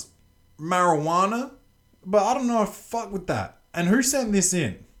 congrats, Marijuana, but I don't know if I fuck with that. And who sent this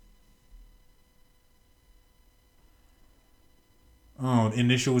in? Oh,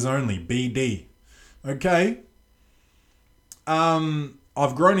 initials only, BD. Okay.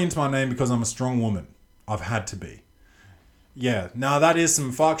 I've grown into my name because I'm a strong woman. I've had to be. Yeah, now that is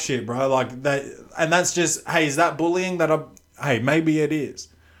some fuck shit, bro. Like that, and that's just, hey, is that bullying? Hey, maybe it is.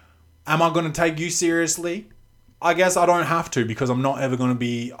 Am I going to take you seriously? I guess I don't have to because I'm not ever going to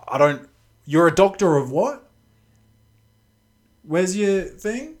be. You're a doctor of what? Where's your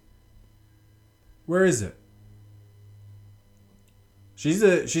thing? Where is it? She's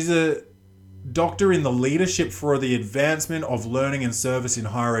a doctor in the leadership for the advancement of learning and service in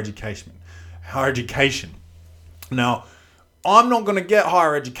higher education. Now, I'm not going to get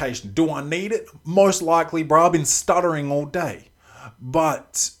higher education. Do I need it? Most likely, bro. I've been stuttering all day.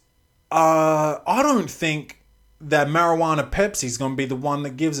 But I don't think that Marijuana Pepsi is going to be the one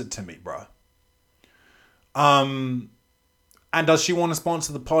that gives it to me, bro. And does she want to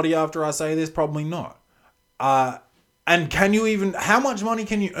sponsor the potty after I say this? Probably not. And how much money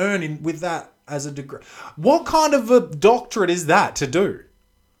can you earn with that as a degree? What kind of a doctorate is that to do?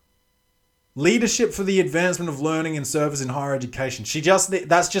 Leadership for the advancement of learning and service in higher education.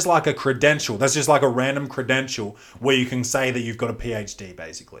 That's just like a credential. That's just like a random credential where you can say that you've got a PhD,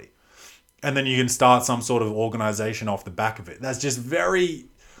 basically. And then you can start some sort of organization off the back of it. That's just very,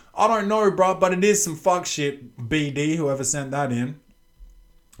 I don't know, bro, but it is some fuck shit, BD, whoever sent that in.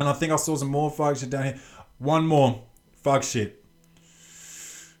 And I think I saw some more fuck shit down here. One more fuck shit.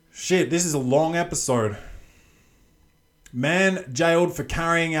 Shit, this is a long episode. Man jailed for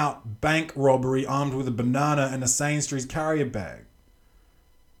carrying out bank robbery armed with a banana and a Sainsbury's carrier bag.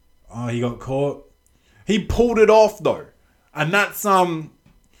 Oh, he got caught. He pulled it off though. And that's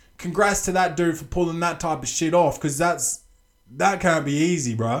congrats to that dude for pulling that type of shit off, because that can't be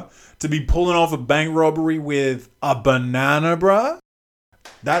easy, bruh. To be pulling off a bank robbery with a banana, bruh.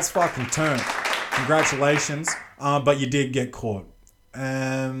 That's fucking turn. Congratulations. But you did get caught.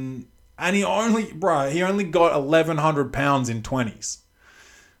 And he only got 1,100 pounds in 20s.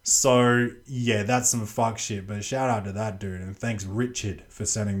 So, yeah, that's some fuck shit. But shout out to that dude. And thanks, Richard, for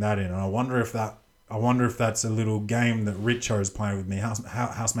sending that in. And I wonder if that's a little game that Richo's playing with me.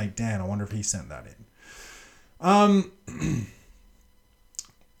 Housemate Dan, I wonder if he sent that in.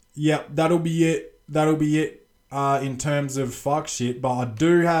 Yeah, that'll be it. In terms of fuck shit. But I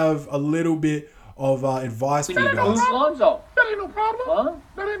do have a little bit of advice for you guys. That ain't no problem. Huh?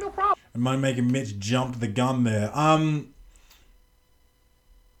 That ain't no problem. Am I making Mitch jump the gun there?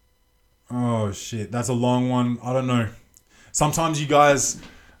 Oh shit, that's a long one. I don't know. Sometimes you guys,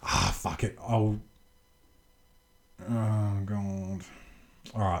 fuck it. Oh god.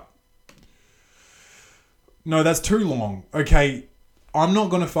 All right. No, that's too long. Okay, I'm not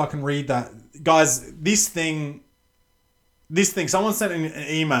gonna fucking read that, guys. This thing. Someone sent an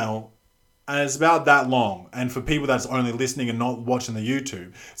email, and it's about that long. And for people that's only listening and not watching the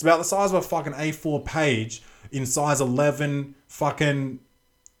YouTube, it's about the size of a fucking A4 page in size 11, fucking,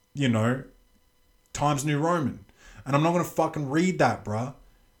 Times New Roman. And I'm not gonna fucking read that, bruh.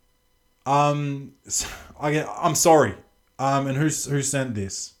 I'm sorry. And who sent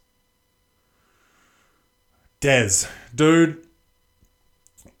this? Dez. Dude,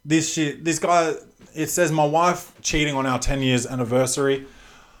 this guy, it says my wife cheating on our 10 years anniversary.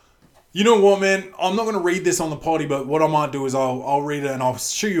 You know what, man? I'm not going to read this on the potty, but what I might do is I'll read it and I'll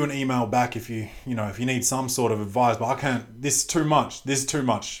shoot you an email back if you need some sort of advice. But I can't. This is too much. This is too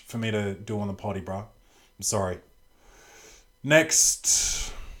much for me to do on the potty, bro. I'm sorry.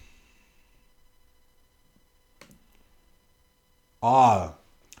 Next. The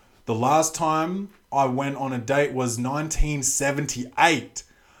last time I went on a date was 1978.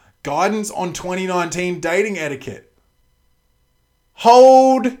 Guidance on 2019 dating etiquette.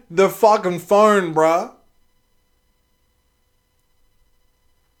 Hold the fucking phone, bruh.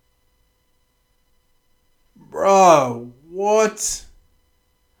 Bro, what?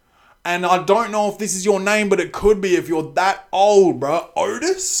 And I don't know if this is your name, but it could be if you're that old, bruh.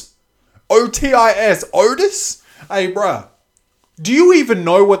 Otis? O-T-I-S. Otis? Hey, bruh. Do you even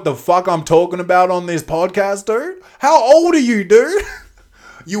know what the fuck I'm talking about on this podcast, dude? How old are you, dude?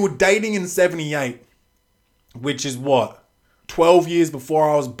 You were dating in 78. Which is what? 12 years before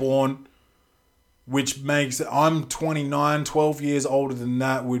I was born, which makes, I'm 29, 12 years older than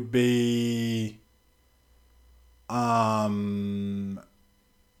that would be,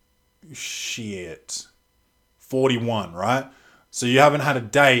 41, right? So you haven't had a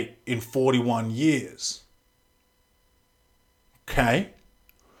date in 41 years. Okay.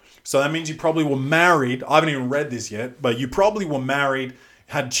 So that means you probably were married. I haven't even read this yet, but you probably were married,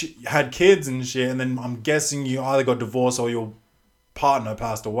 had kids and shit, and then I'm guessing you either got divorced or your partner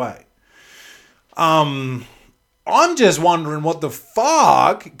passed away. I'm just wondering what the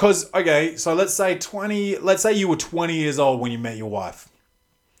fuck, because okay, so let's say you were 20 years old when you met your wife.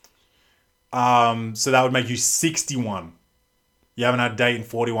 So that would make you 61. You haven't had a date in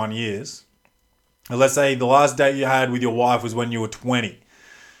 41 years. And let's say the last date you had with your wife was when you were 20,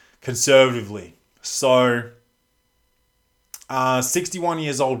 conservatively. So 61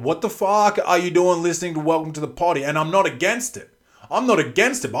 years old. What the fuck are you doing listening to Welcome to the Potty? And I'm not against it. But I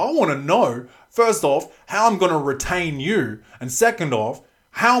want to know, first off, how I'm going to retain you. And second off,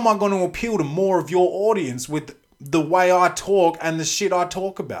 how am I going to appeal to more of your audience with the way I talk and the shit I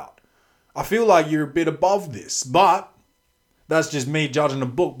talk about? I feel like you're a bit above this, but that's just me judging a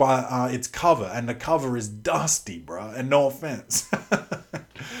book by its cover. And the cover is dusty, bro. And no offense.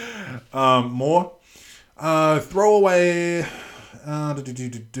 More. Throwaway.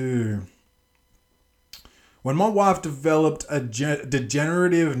 When my wife developed a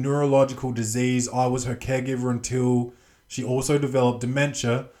degenerative neurological disease, I was her caregiver until she also developed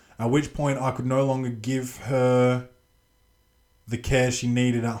dementia, at which point I could no longer give her the care she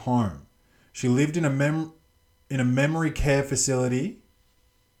needed at home. She lived in a memory care facility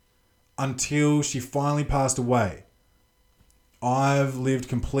until she finally passed away. I've lived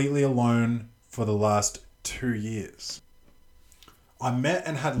completely alone for the last 2 years. I met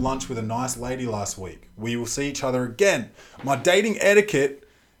and had lunch with a nice lady last week. We will see each other again. My dating etiquette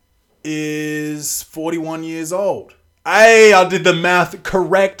is 41 years old. Hey, I did the math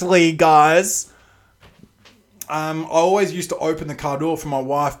correctly, guys. I always used to open the car door for my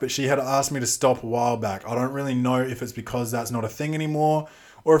wife, but she had asked me to stop a while back. I don't really know if it's because that's not a thing anymore,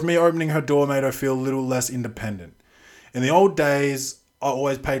 or if me opening her door made her feel a little less independent. In the old days, I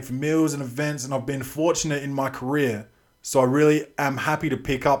always paid for meals and events, and I've been fortunate in my career, so I really am happy to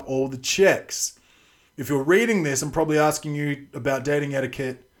pick up all the checks. If you're reading this, I'm probably asking you about dating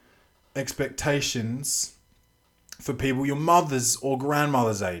etiquette expectations for people your mother's or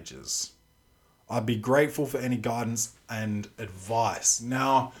grandmother's ages. I'd be grateful for any guidance and advice.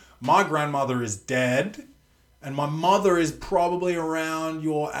 Now, my grandmother is dead, and my mother is probably around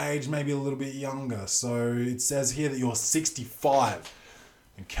your age, maybe a little bit younger. So it says here that you're 65.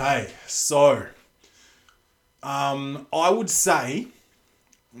 Okay, so I would say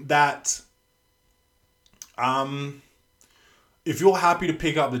that if you're happy to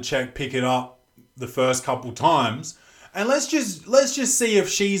pick up the check, pick it up the first couple times. And let's just see if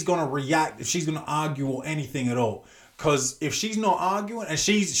she's gonna react, if she's gonna argue or anything at all. Because if she's not arguing, and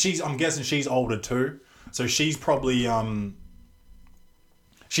she's I'm guessing she's older too, so she's probably not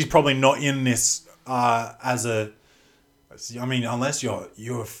in this as a. I mean, unless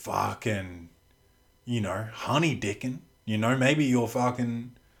you're fucking, honey dicking, maybe you're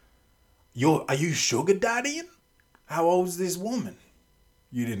fucking. Are you sugar daddying? How old's this woman?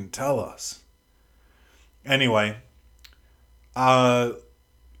 You didn't tell us. Anyway.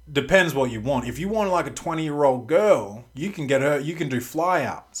 Depends what you want. If you want like a 20-year-old girl, you can do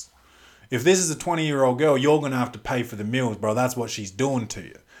flyouts. If this is a 20-year-old girl, you're going to have to pay for the meals, bro. That's what she's doing to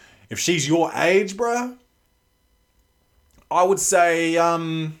you. If she's your age, bro, I would say,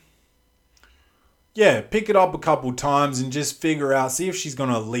 pick it up a couple times and just figure out, see if she's going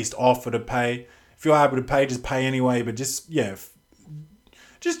to at least offer to pay. If you're able to pay, just pay anyway, but just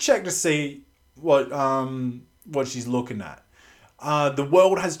check to see what she's looking at. The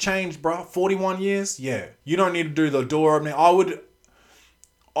world has changed, bro. 41 years? Yeah. You don't need to do the door opening.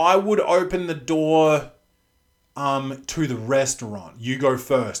 I would open the door to the restaurant. You go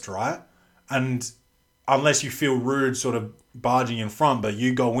first, right? And unless you feel rude sort of barging in front, but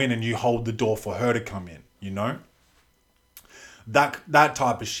you go in and you hold the door for her to come in, That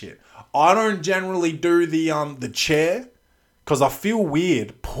type of shit. I don't generally do the chair because I feel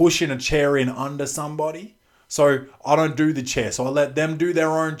weird pushing a chair in under somebody. So I don't do the chair. So I let them do their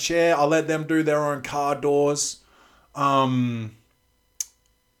own chair. I let them do their own car doors. Yeah,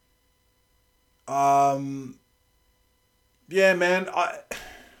 man.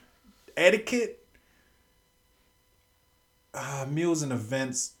 Etiquette. Meals and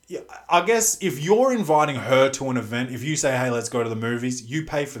events. Yeah, I guess if you're inviting her to an event, if you say, hey, let's go to the movies, you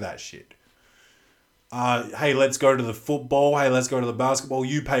pay for that shit. Hey, let's go to the football. Hey, let's go to the basketball.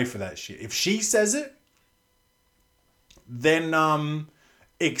 You pay for that shit. If she says it, then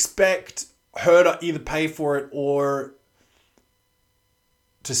expect her to either pay for it or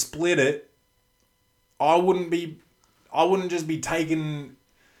to split it. I wouldn't just be taking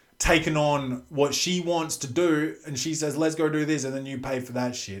on what she wants to do, and she says, let's go do this, and then you pay for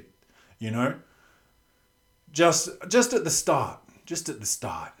that shit, Just at the start.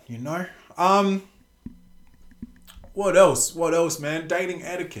 What else, man? Dating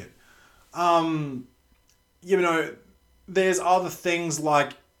etiquette. There's other things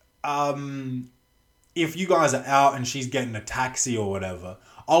like, if you guys are out and she's getting a taxi or whatever,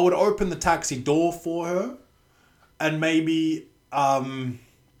 I would open the taxi door for her and maybe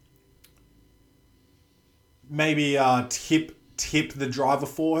tip the driver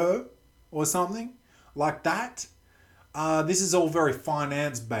for her or something like that. This is all very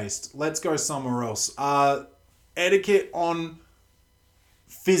finance based. Let's go somewhere else. Etiquette on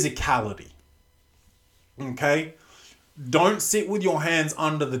physicality. Okay? Don't sit with your hands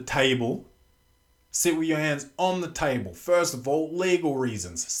under the table. Sit with your hands on the table. First of all, legal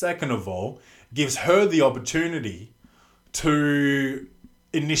reasons. Second of all, gives her the opportunity to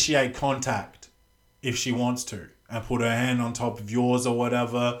initiate contact if she wants to and put her hand on top of yours or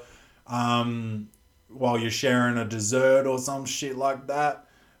whatever while you're sharing a dessert or some shit like that.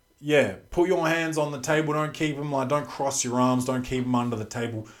 Yeah, put your hands on the table. Don't keep them don't cross your arms. Don't keep them under the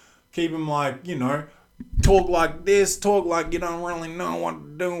table. Keep them talk like this, talk like you don't really know what to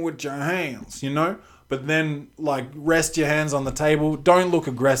do with your hands, But then, rest your hands on the table. Don't look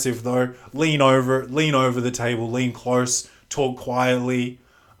aggressive, though. Lean over the table. Lean close. Talk quietly.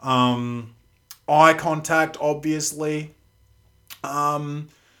 Eye contact, obviously. End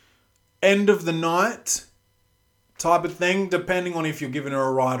of the night type of thing, depending on if you're giving her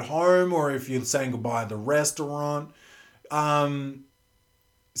a ride home or if you're saying goodbye at the restaurant.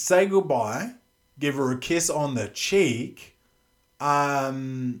 Say goodbye. Give her a kiss on the cheek,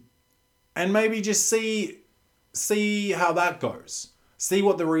 and maybe just see see how that goes. See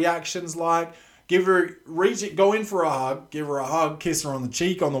what the reaction's like. Give her, reach it, go in for a hug, give her a hug, kiss her on the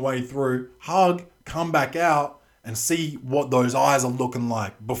cheek on the way through, hug, come back out, and see what those eyes are looking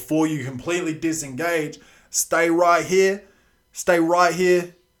like before you completely disengage. Stay right here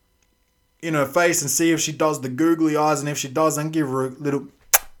in her face and see if she does the googly eyes, and if she doesn't, give her a little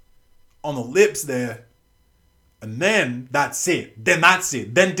on the lips there. And then that's it. Then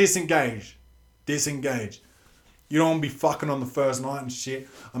disengage. You don't want to be fucking on the first night and shit.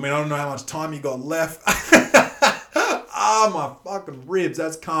 I mean, I don't know how much time you got left. My fucking ribs.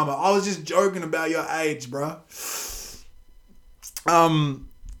 That's karma. I was just joking about your age, bro.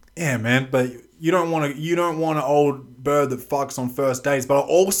 Yeah, man. But you don't want an old bird that fucks on first dates. But I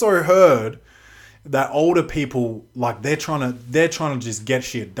also heard that older people, like, they're trying to just get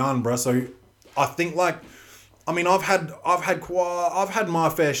shit done, bro. So I think, like, I mean, I've had my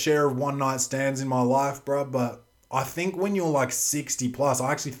fair share of one night stands in my life, bro. But I think when you're like 60 plus,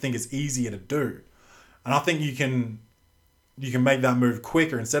 I actually think it's easier to do. And I think you can make that move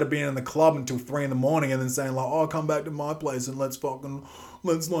quicker instead of being in the club until 3 a.m. and then saying like, oh, come back to my place and let's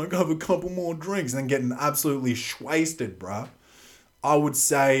like have a couple more drinks and then getting absolutely wasted, bruh. I would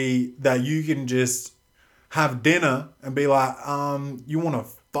say that you can just have dinner and be like, you want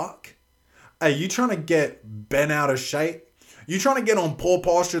to fuck? Hey, you trying to get bent out of shape? You trying to get on poor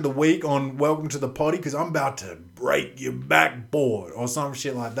posture of the week on Welcome to the Potty? Because I'm about to break your backboard or some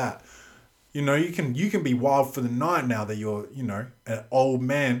shit like that. You know, you can be wild for the night now that you're, you know, an old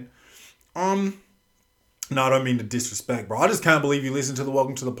man. No, I don't mean to disrespect, bro. I just can't believe you listen to the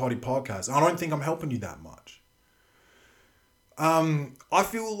Welcome to the Potty podcast. I don't think I'm helping you that much. I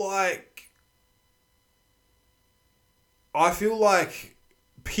feel like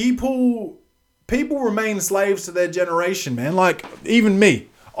people remain slaves to their generation, man. Like, even me.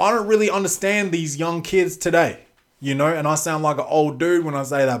 I don't really understand these young kids today, you know? And I sound like an old dude when I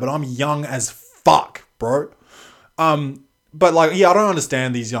say that, but I'm young as fuck, bro. But like, yeah, I don't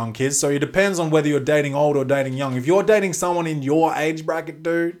understand these young kids. So it depends on whether you're dating old or dating young. If you're dating someone in your age bracket,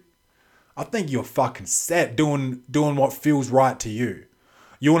 dude, I think you're fucking set doing what feels right to you.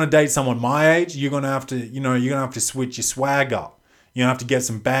 You want to date someone my age, you're going to have to switch your swag up. You're going to have to get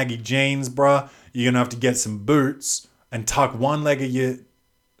some baggy jeans, bruh. You're going to have to get some boots and tuck one leg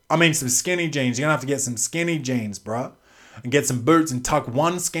of some skinny jeans. You're going to have to get some skinny jeans, bruh. And get some boots and tuck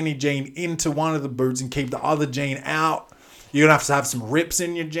one skinny jean into one of the boots and keep the other jean out. You're going to have some rips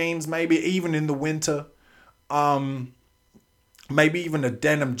in your jeans, maybe even in the winter. Maybe even a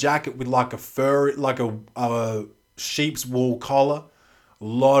denim jacket with like a fur, like a sheep's wool collar. A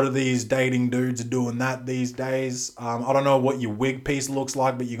lot of these dating dudes are doing that these days. I don't know what your wig piece looks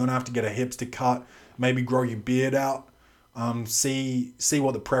like, but you're going to have to get a hipster cut. Maybe grow your beard out. See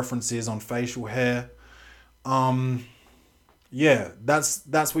what the preference is on facial hair. Yeah, that's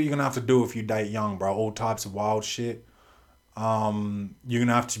what you're going to have to do if you date young, bro. All types of wild shit. You're going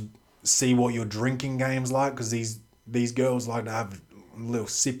to have to see what your drinking game's like, because these girls like to have a little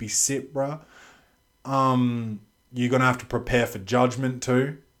sippy sip, bro. You're going to have to prepare for judgment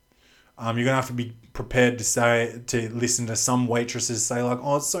too. You're going to have to be prepared to listen to some waitresses say like,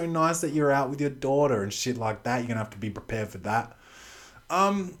 oh, it's so nice that you're out with your daughter and shit like that. You're going to have to be prepared for that.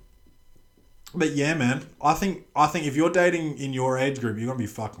 But yeah, man, I think if you're dating in your age group, you're going to be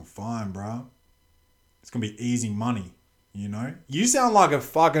fucking fine, bro. It's going to be easy money, you know? You sound like a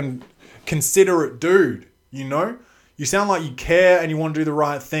fucking considerate dude, you know? You sound like you care and you want to do the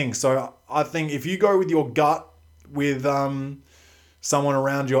right thing. So I think if you go with your gut with someone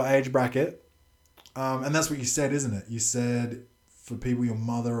around your age bracket, and that's what you said, isn't it? You said for people your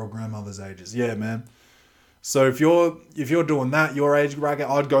mother or grandmother's ages. Yeah, man. So if you're doing that, your age bracket,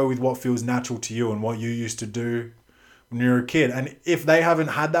 I'd go with what feels natural to you and what you used to do when you were a kid. And if they haven't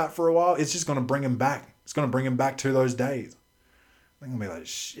had that for a while, it's just going to bring them back. It's going to bring them back to those days. They're going to be like,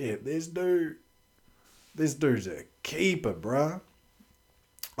 shit, this dude's a keeper, bruh.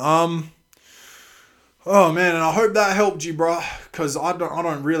 Oh man, and I hope that helped you, bruh, because I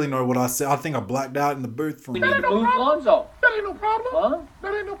don't really know what I said. I think I blacked out in the booth for a minute. That ain't no problem. Huh?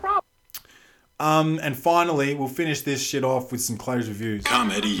 That ain't no problem. And finally, we'll finish this shit off with some closed reviews.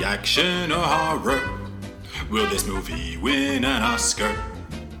 Comedy, action, or horror? Will this movie win an Oscar?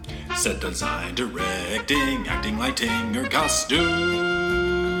 Set design, directing, acting, lighting, or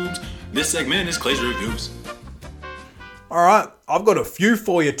costumes? This segment is Clay's Reviews. Alright, I've got a few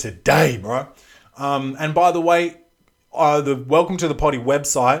for you today, bro. And by the way, the Welcome to the Potty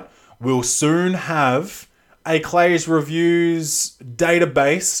website will soon have a Clay's Reviews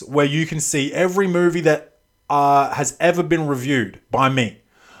database where you can see every movie that has ever been reviewed by me,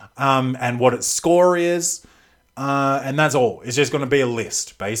 and what its score is, And that's all. It's just going to be a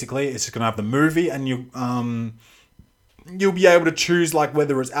list, basically. It's just going to have the movie, and you'll be able to choose like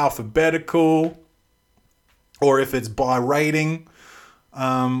whether it's alphabetical or if it's by rating,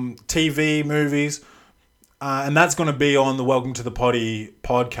 TV, movies. And that's going to be on the Welcome to the Potty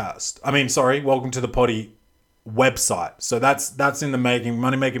podcast. Welcome to the Potty website. So that's in the making.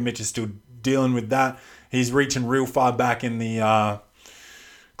 Moneymaker Mitch is still dealing with that. He's reaching real far back in the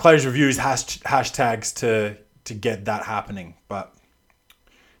Clay's Reviews hashtags to get that happening. But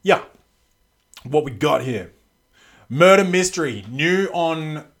yeah, what we got here. Murder Mystery, new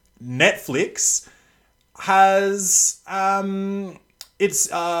on Netflix, has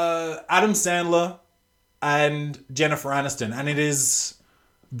it's Adam Sandler and Jennifer Aniston, and it is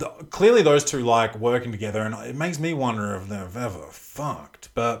clearly those two like working together, and it makes me wonder if they've ever fucked.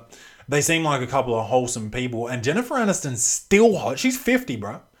 But they seem like a couple of wholesome people, and Jennifer Aniston's still hot. She's 50,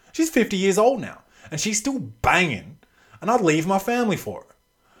 bro. She's 50 years old now, and she's still banging, and I'd leave my family for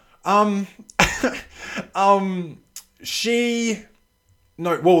her.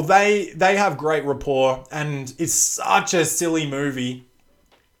 They have great rapport, and it's such a silly movie,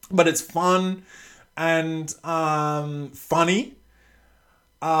 but it's fun and funny.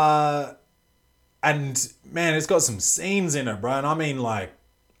 And man, it's got some scenes in it, bro. And I mean, like,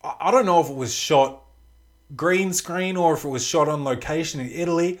 I don't know if it was shot green screen or if it was shot on location in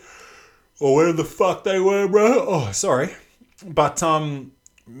Italy or where the fuck they were, bro. Oh, sorry. But,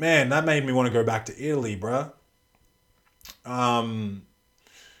 man, that made me want to go back to Italy, bro.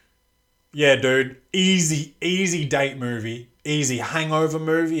 Yeah, dude. Easy date movie. Easy hangover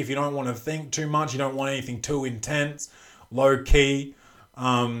movie. If you don't want to think too much, you don't want anything too intense, low key.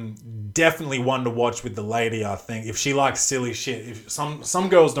 Definitely one to watch with the lady, I think. If she likes silly shit. If some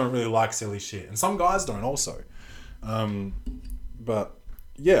girls don't really like silly shit, and some guys don't also. But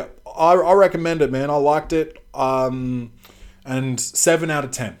yeah, I recommend it, man. I liked it. And 7 out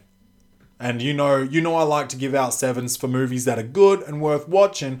of 10. And you know I like to give out 7s for movies that are good and worth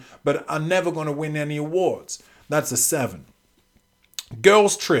watching, but are never going to win any awards. That's a 7.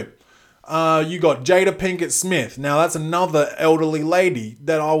 Girls Trip. You got Jada Pinkett Smith. Now that's another elderly lady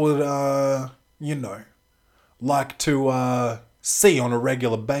that I would, like to see on a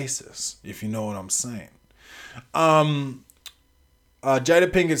regular basis, if you know what I'm saying. Jada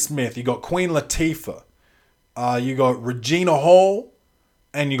Pinkett Smith. You got Queen Latifah. You got Regina Hall.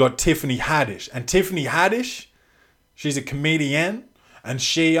 And you got Tiffany Haddish. And Tiffany Haddish, she's a comedian. And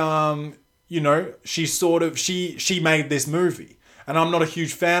she, she made this movie. And I'm not a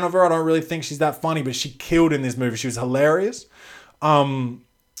huge fan of her. I don't really think she's that funny. But she killed in this movie. She was hilarious. And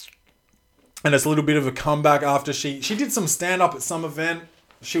it's a little bit of a comeback after she did some stand-up at some event.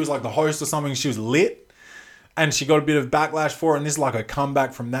 She was like the host or something. She was lit. And she got a bit of backlash for it. And this is like a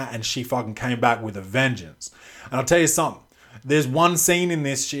comeback from that. And she fucking came back with a vengeance. And I'll tell you something. There's one scene in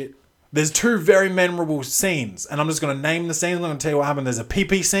this shit. There's 2 very memorable scenes. And I'm just going to name the scenes. I'm going to tell you what happened. There's a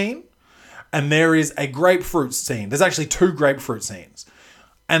pee-pee scene. And there is a grapefruit scene. There's actually 2 grapefruit scenes.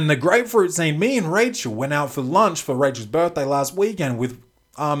 And the grapefruit scene, me and Rachel went out for lunch for Rachel's birthday last weekend with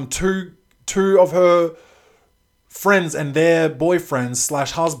two of her friends and their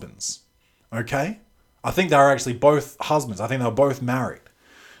boyfriends / husbands. Okay? I think they were actually both husbands. I think they were both married.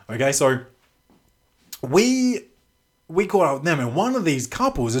 Okay, so we caught up with them, and one of these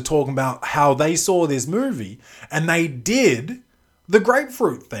couples are talking about how they saw this movie and they did the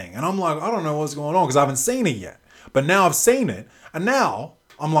grapefruit thing. And I'm like, I don't know what's going on because I haven't seen it yet. But now I've seen it, and now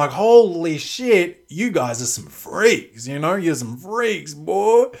I'm like, holy shit, you guys are some freaks. You're some freaks,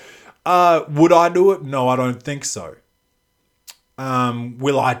 boy. Would I do it? No, I don't think so.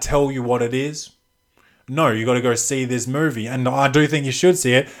 Will I tell you what it is? No, you got to go see this movie. And I do think you should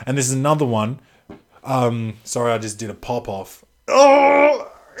see it. And this is another one. Sorry, I just did a pop off.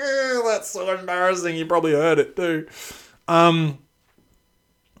 Oh, that's so embarrassing. You probably heard it too.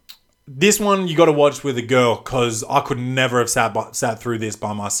 This one you got to watch with a girl because I could never have sat through this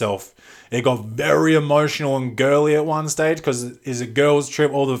by myself. It got very emotional and girly at one stage because it's a girls'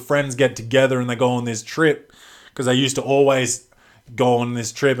 trip. All the friends get together and they go on this trip because they used to always go on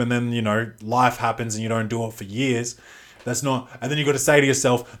this trip, and then life happens and you don't do it for years. And then you got to say to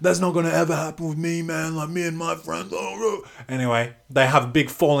yourself, that's not going to ever happen with me, man. Like me and my friends. Anyway, they have a big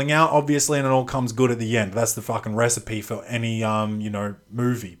falling out, obviously, and it all comes good at the end. That's the fucking recipe for any,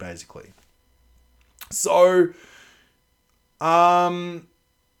 movie, basically. So, yeah,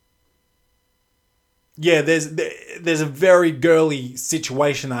 there's a very girly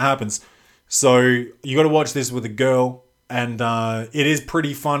situation that happens. So you got to watch this with a girl, and it is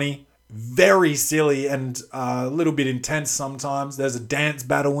pretty funny. Very silly and a little bit intense sometimes. There's a dance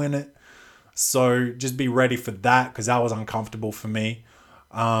battle in it. So just be ready for that, because that was uncomfortable for me.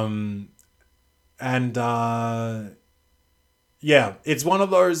 Yeah, it's one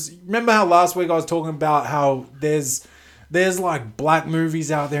of those. Remember how last week I was talking about how there's like black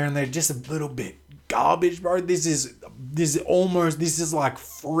movies out there and they're just a little bit garbage, bro. This is like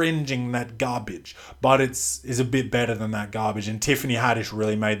fringing that garbage, but is a bit better than that garbage. And Tiffany Haddish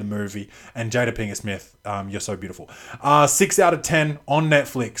really made the movie, and Jada Pinkett Smith, you're so beautiful. 6 out of 10 on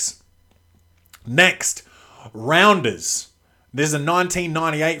Netflix. Next, Rounders. This is a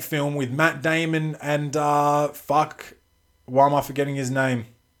 1998 film with Matt Damon and why am I forgetting his name?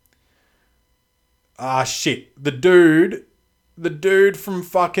 Shit. The dude from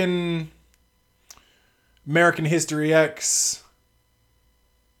fucking American History X.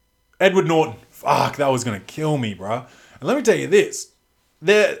 Edward Norton. Fuck, that was gonna kill me, bro. And let me tell you this.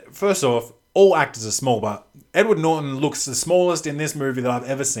 First off, all actors are small, but Edward Norton looks the smallest in this movie that I've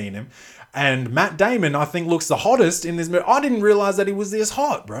ever seen him. And Matt Damon, I think, looks the hottest in this movie. I didn't realize that he was this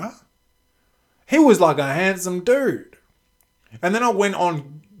hot, bro. He was like a handsome dude. And then I went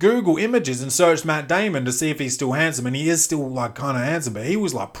on Google Images and searched Matt Damon to see if he's still handsome. And he is still like kind of handsome, but he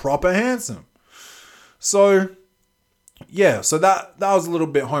was like proper handsome. So, yeah. So that was a little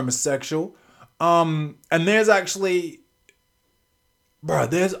bit homosexual. And there's actually... Bro,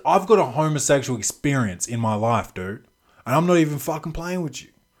 I've got a homosexual experience in my life, dude. And I'm not even fucking playing with you.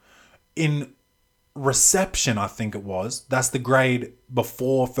 In reception, I think it was. That's the grade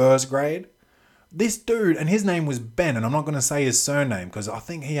before first grade. This dude, and his name was Ben, and I'm not going to say his surname because I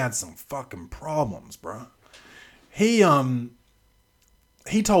think he had some fucking problems, bro. He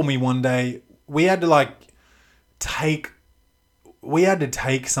told me one day we had to take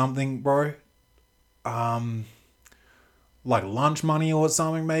something, bro. Like lunch money or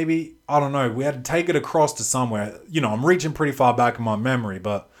something, maybe. I don't know. We had to take it across to somewhere. You know, I'm reaching pretty far back in my memory,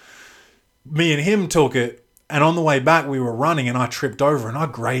 but me and him took it. And on the way back, we were running and I tripped over and I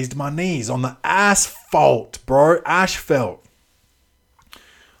grazed my knees on the asphalt, bro. Asphalt.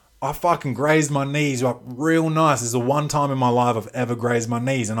 I fucking grazed my knees up real nice. This is the one time in my life I've ever grazed my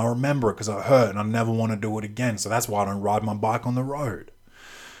knees. And I remember it because it hurt and I never want to do it again. So that's why I don't ride my bike on the road.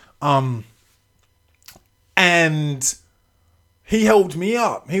 And he helped me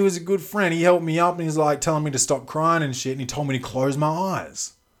up. He was a good friend. He helped me up and he's like telling me to stop crying and shit. And he told me to close my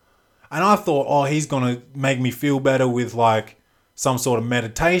eyes. And I thought, oh, he's going to make me feel better with like some sort of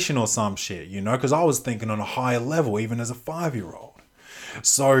meditation or some shit, you know, because I was thinking on a higher level, even as a 5-year-old.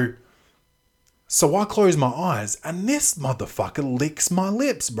 So I close my eyes and this motherfucker licks my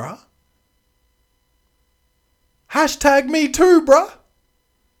lips, bruh. Hashtag me too, bruh.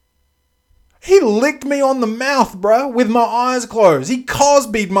 He licked me on the mouth, bruh, with my eyes closed. He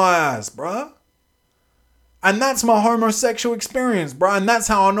Cosby'd my ass, bruh. And that's my homosexual experience, bro. And that's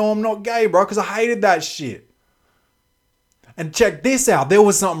how I know I'm not gay, bro. Because I hated that shit. And check this out. There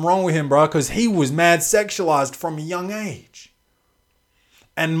was something wrong with him, bro. Because he was mad sexualized from a young age.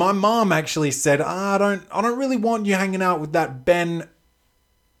 And my mom actually said, I don't really want you hanging out with that Ben,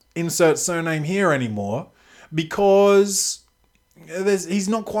 insert surname here anymore. Because he's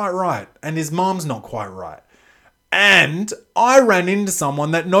not quite right. And his mom's not quite right. And I ran into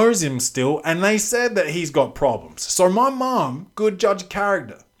someone that knows him still, and they said that he's got problems. So my mom, good judge of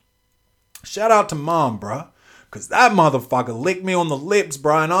character. Shout out to mom, bruh. Because that motherfucker licked me on the lips,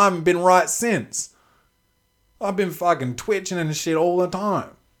 bruh, and I haven't been right since. I've been fucking twitching and shit all the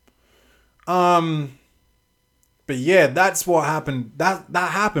time. But yeah, that's what happened. That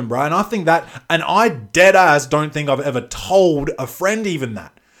happened, bruh. And I think that, and I dead ass don't think I've ever told a friend even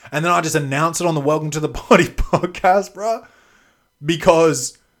that. And then I just announced it on the Welcome to the Party podcast, bro.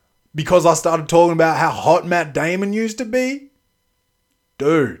 Because I started talking about how hot Matt Damon used to be.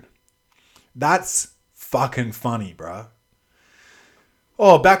 Dude, that's fucking funny, bro.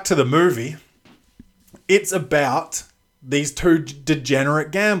 Oh, back to the movie. It's about these two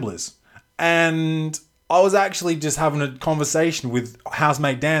degenerate gamblers. And I was actually just having a conversation with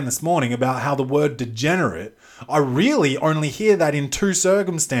housemate Dan this morning about how the word degenerate, I really only hear that in two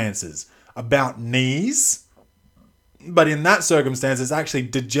circumstances. About knees, but in that circumstance, it's actually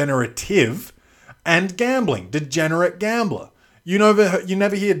degenerative, and gambling. Degenerate gambler. You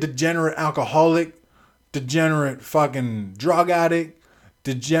never hear degenerate alcoholic, degenerate fucking drug addict,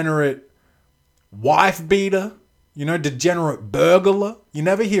 degenerate wife beater, degenerate burglar. You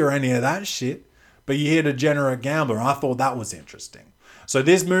never hear any of that shit, but you hear degenerate gambler. I thought that was interesting. So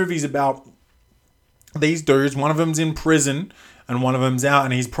this movie's about these dudes. One of them's in prison and one of them's out,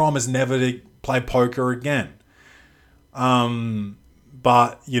 and he's promised never to play poker again.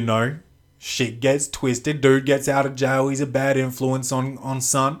 But shit gets twisted. Dude gets out of jail. He's a bad influence on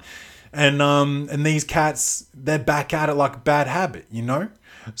son. And these cats, they're back at it like a bad habit, you know?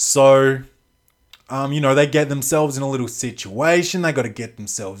 So, they get themselves in a little situation. They got to get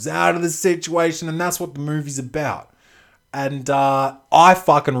themselves out of the situation. And that's what the movie's about. And I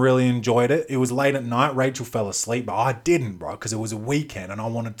fucking really enjoyed it. It was late at night. Rachel fell asleep, but I didn't, bro, because it was a weekend and I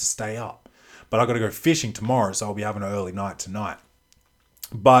wanted to stay up. But I got to go fishing tomorrow, so I'll be having an early night tonight.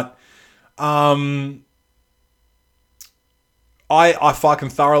 But I fucking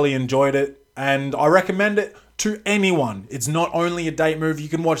thoroughly enjoyed it, and I recommend it to anyone. It's not only a date movie. You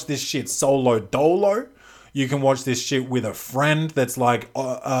can watch this shit solo dolo. You can watch this shit with a friend that's like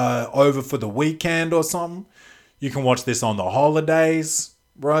over for the weekend or something. You can watch this on the holidays,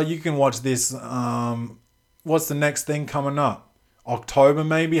 bro. You can watch this. What's the next thing coming up? October,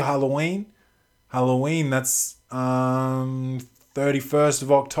 maybe? Halloween? That's 31st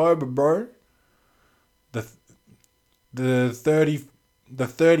of October, bro. The 30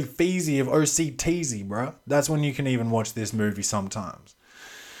 Feezy of OCTZ, bro. That's when you can even watch this movie sometimes.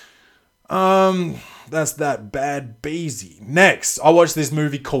 That's that bad Beezy. Next, I watched this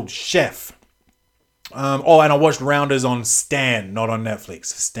movie called Chef. And I watched Rounders on Stan, not on Netflix.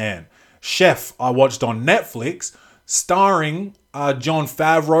 Stan. Chef, I watched on Netflix, starring Jon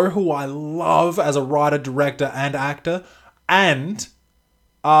Favreau, who I love as a writer, director, and actor, and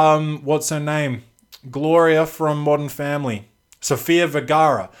what's her name? Gloria from Modern Family, Sofia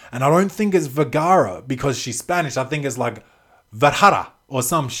Vergara. And I don't think it's Vergara because she's Spanish. I think it's like Vergara or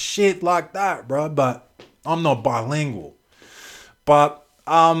some shit like that, bro. But I'm not bilingual. But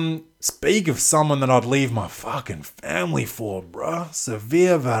speak of someone that I'd leave my fucking family for, bro.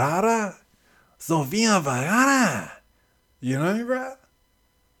 Sofia Vergara. You know, bro?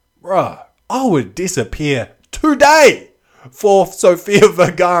 Bro, I would disappear today for Sofia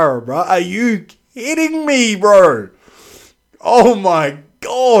Vergara, bro. Are you kidding me, bro? Oh my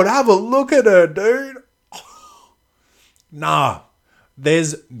God, have a look at her, dude. Nah,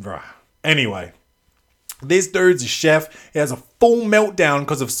 bruh. Anyway, this dude's a chef. He has a full meltdown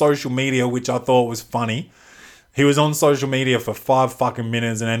because of social media, which I thought was funny. He was on social media for 5 fucking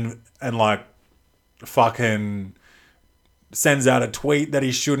minutes and like fucking sends out a tweet that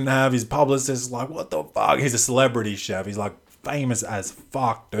he shouldn't have. His publicist is like, what the fuck? He's a celebrity chef. He's like famous as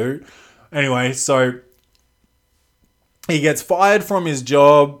fuck, dude. Anyway, so he gets fired from his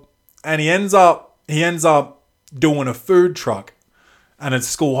job and he ends up doing a food truck, and it's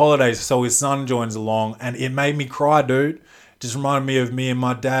school holidays, so his son joins along, and it made me cry, dude. Just reminded me of me and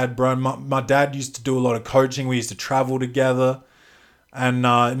my dad, bro. My dad used to do a lot of coaching. We used to travel together, and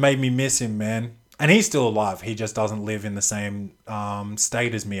it made me miss him, man. And he's still alive. He just doesn't live in the same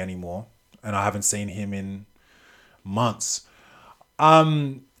state as me anymore, and I haven't seen him in months.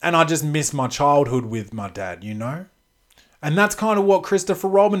 And I just miss my childhood with my dad, you know? And that's kind of what Christopher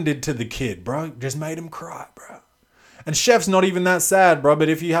Robin did to the kid, bro. Just made him cry, bro. And Chef's not even that sad, bro. But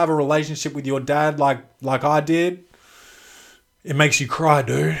if you have a relationship with your dad like I did, it makes you cry,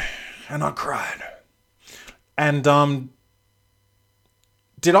 dude. And I cried. And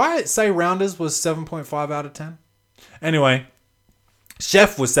did I say Rounders was 7.5 out of 10? Anyway,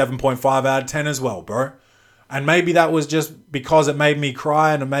 Chef was 7.5 out of 10 as well, bro. And maybe that was just because it made me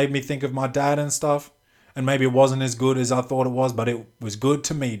cry and it made me think of my dad and stuff. And maybe it wasn't as good as I thought it was, but it was good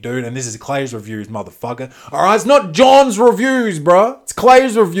to me, dude. And this is Clay's reviews, motherfucker. Alright, it's not John's reviews, bro. It's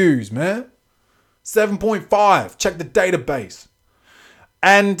Clay's reviews, man. 7.5. Check the database.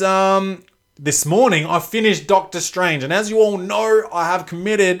 And this morning, I finished Doctor Strange. And as you all know, I have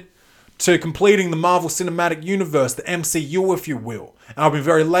committed to completing the Marvel Cinematic Universe, the MCU, if you will. And I've been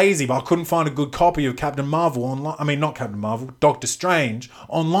very lazy, but I couldn't find a good copy of Captain Marvel online. I mean, not Captain Marvel, Doctor Strange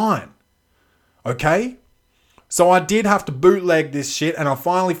online. Okay? So I did have to bootleg this shit, and I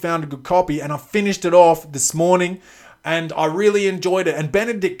finally found a good copy, and I finished it off this morning, and I really enjoyed it. And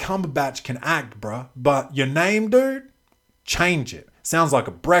Benedict Cumberbatch can act, bruh. But your name, dude? Change it. Sounds like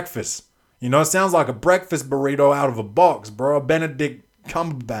a breakfast. You know, it sounds like a breakfast burrito out of a box, bro. Benedict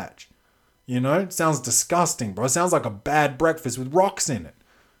Cumberbatch. You know, it sounds disgusting, bro. It sounds like a bad breakfast with rocks in it.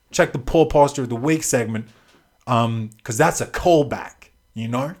 Check the Poor Posture of the Week segment, because that's a callback, you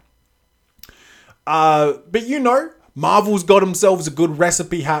know? But you know, Marvel's got themselves a good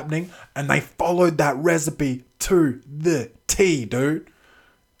recipe happening, and they followed that recipe to the T, dude.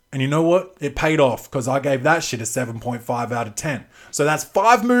 And you know what? It paid off, because I gave that shit a 7.5 out of 10. So that's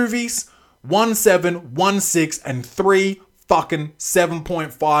 5 movies, 1 7, 1 6, and 3 fucking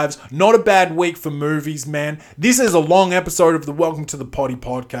 7.5s. Not a bad week for movies, man. This is a long episode of the Welcome to the Potty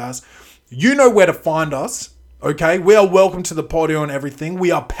podcast. You know where to find us. Okay, we are welcome to the party on everything.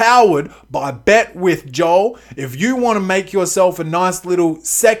 We are powered by Bet with Joel. If you want to make yourself a nice little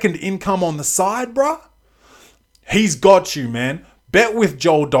second income on the side, bruh, he's got you, man.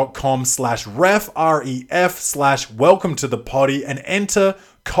 betwithjoel.com/ref, REF/welcome to the potty, and enter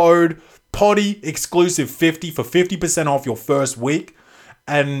code potty exclusive 50 for 50% off your first week.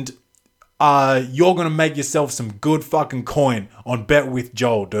 And you're going to make yourself some good fucking coin on Bet with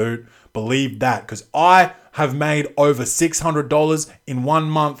Joel, dude. Believe that, because I have made over $600 in 1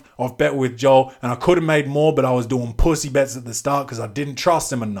 month off Bet with Joel, and I could have made more, but I was doing pussy bets at the start because I didn't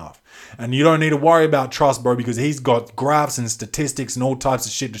trust him enough. And you don't need to worry about trust, bro, because he's got graphs and statistics and all types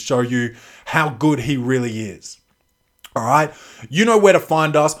of shit to show you how good he really is. All right, you know where to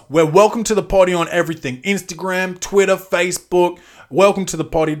find us. We're welcome to the potty on everything: Instagram, Twitter, Facebook. Welcome to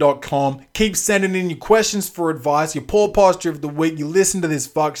thepotty.com. Keep sending in your questions for advice, your poor posture of the week. You listen to this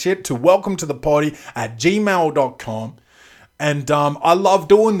fuck shit to welcome to the potty at gmail.com. And I love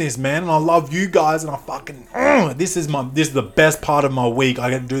doing this, man, and I love you guys, and I fucking this is the best part of my week. I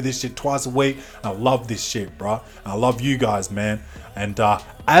get to do this shit twice a week, and I love this shit, bro. And I love you guys, man. And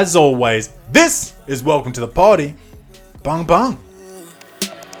as always, this is welcome to the potty. Bang bang.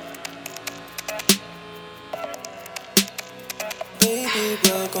 Baby,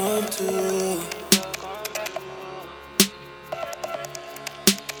 welcome to.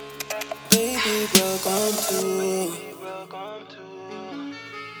 Baby, welcome to.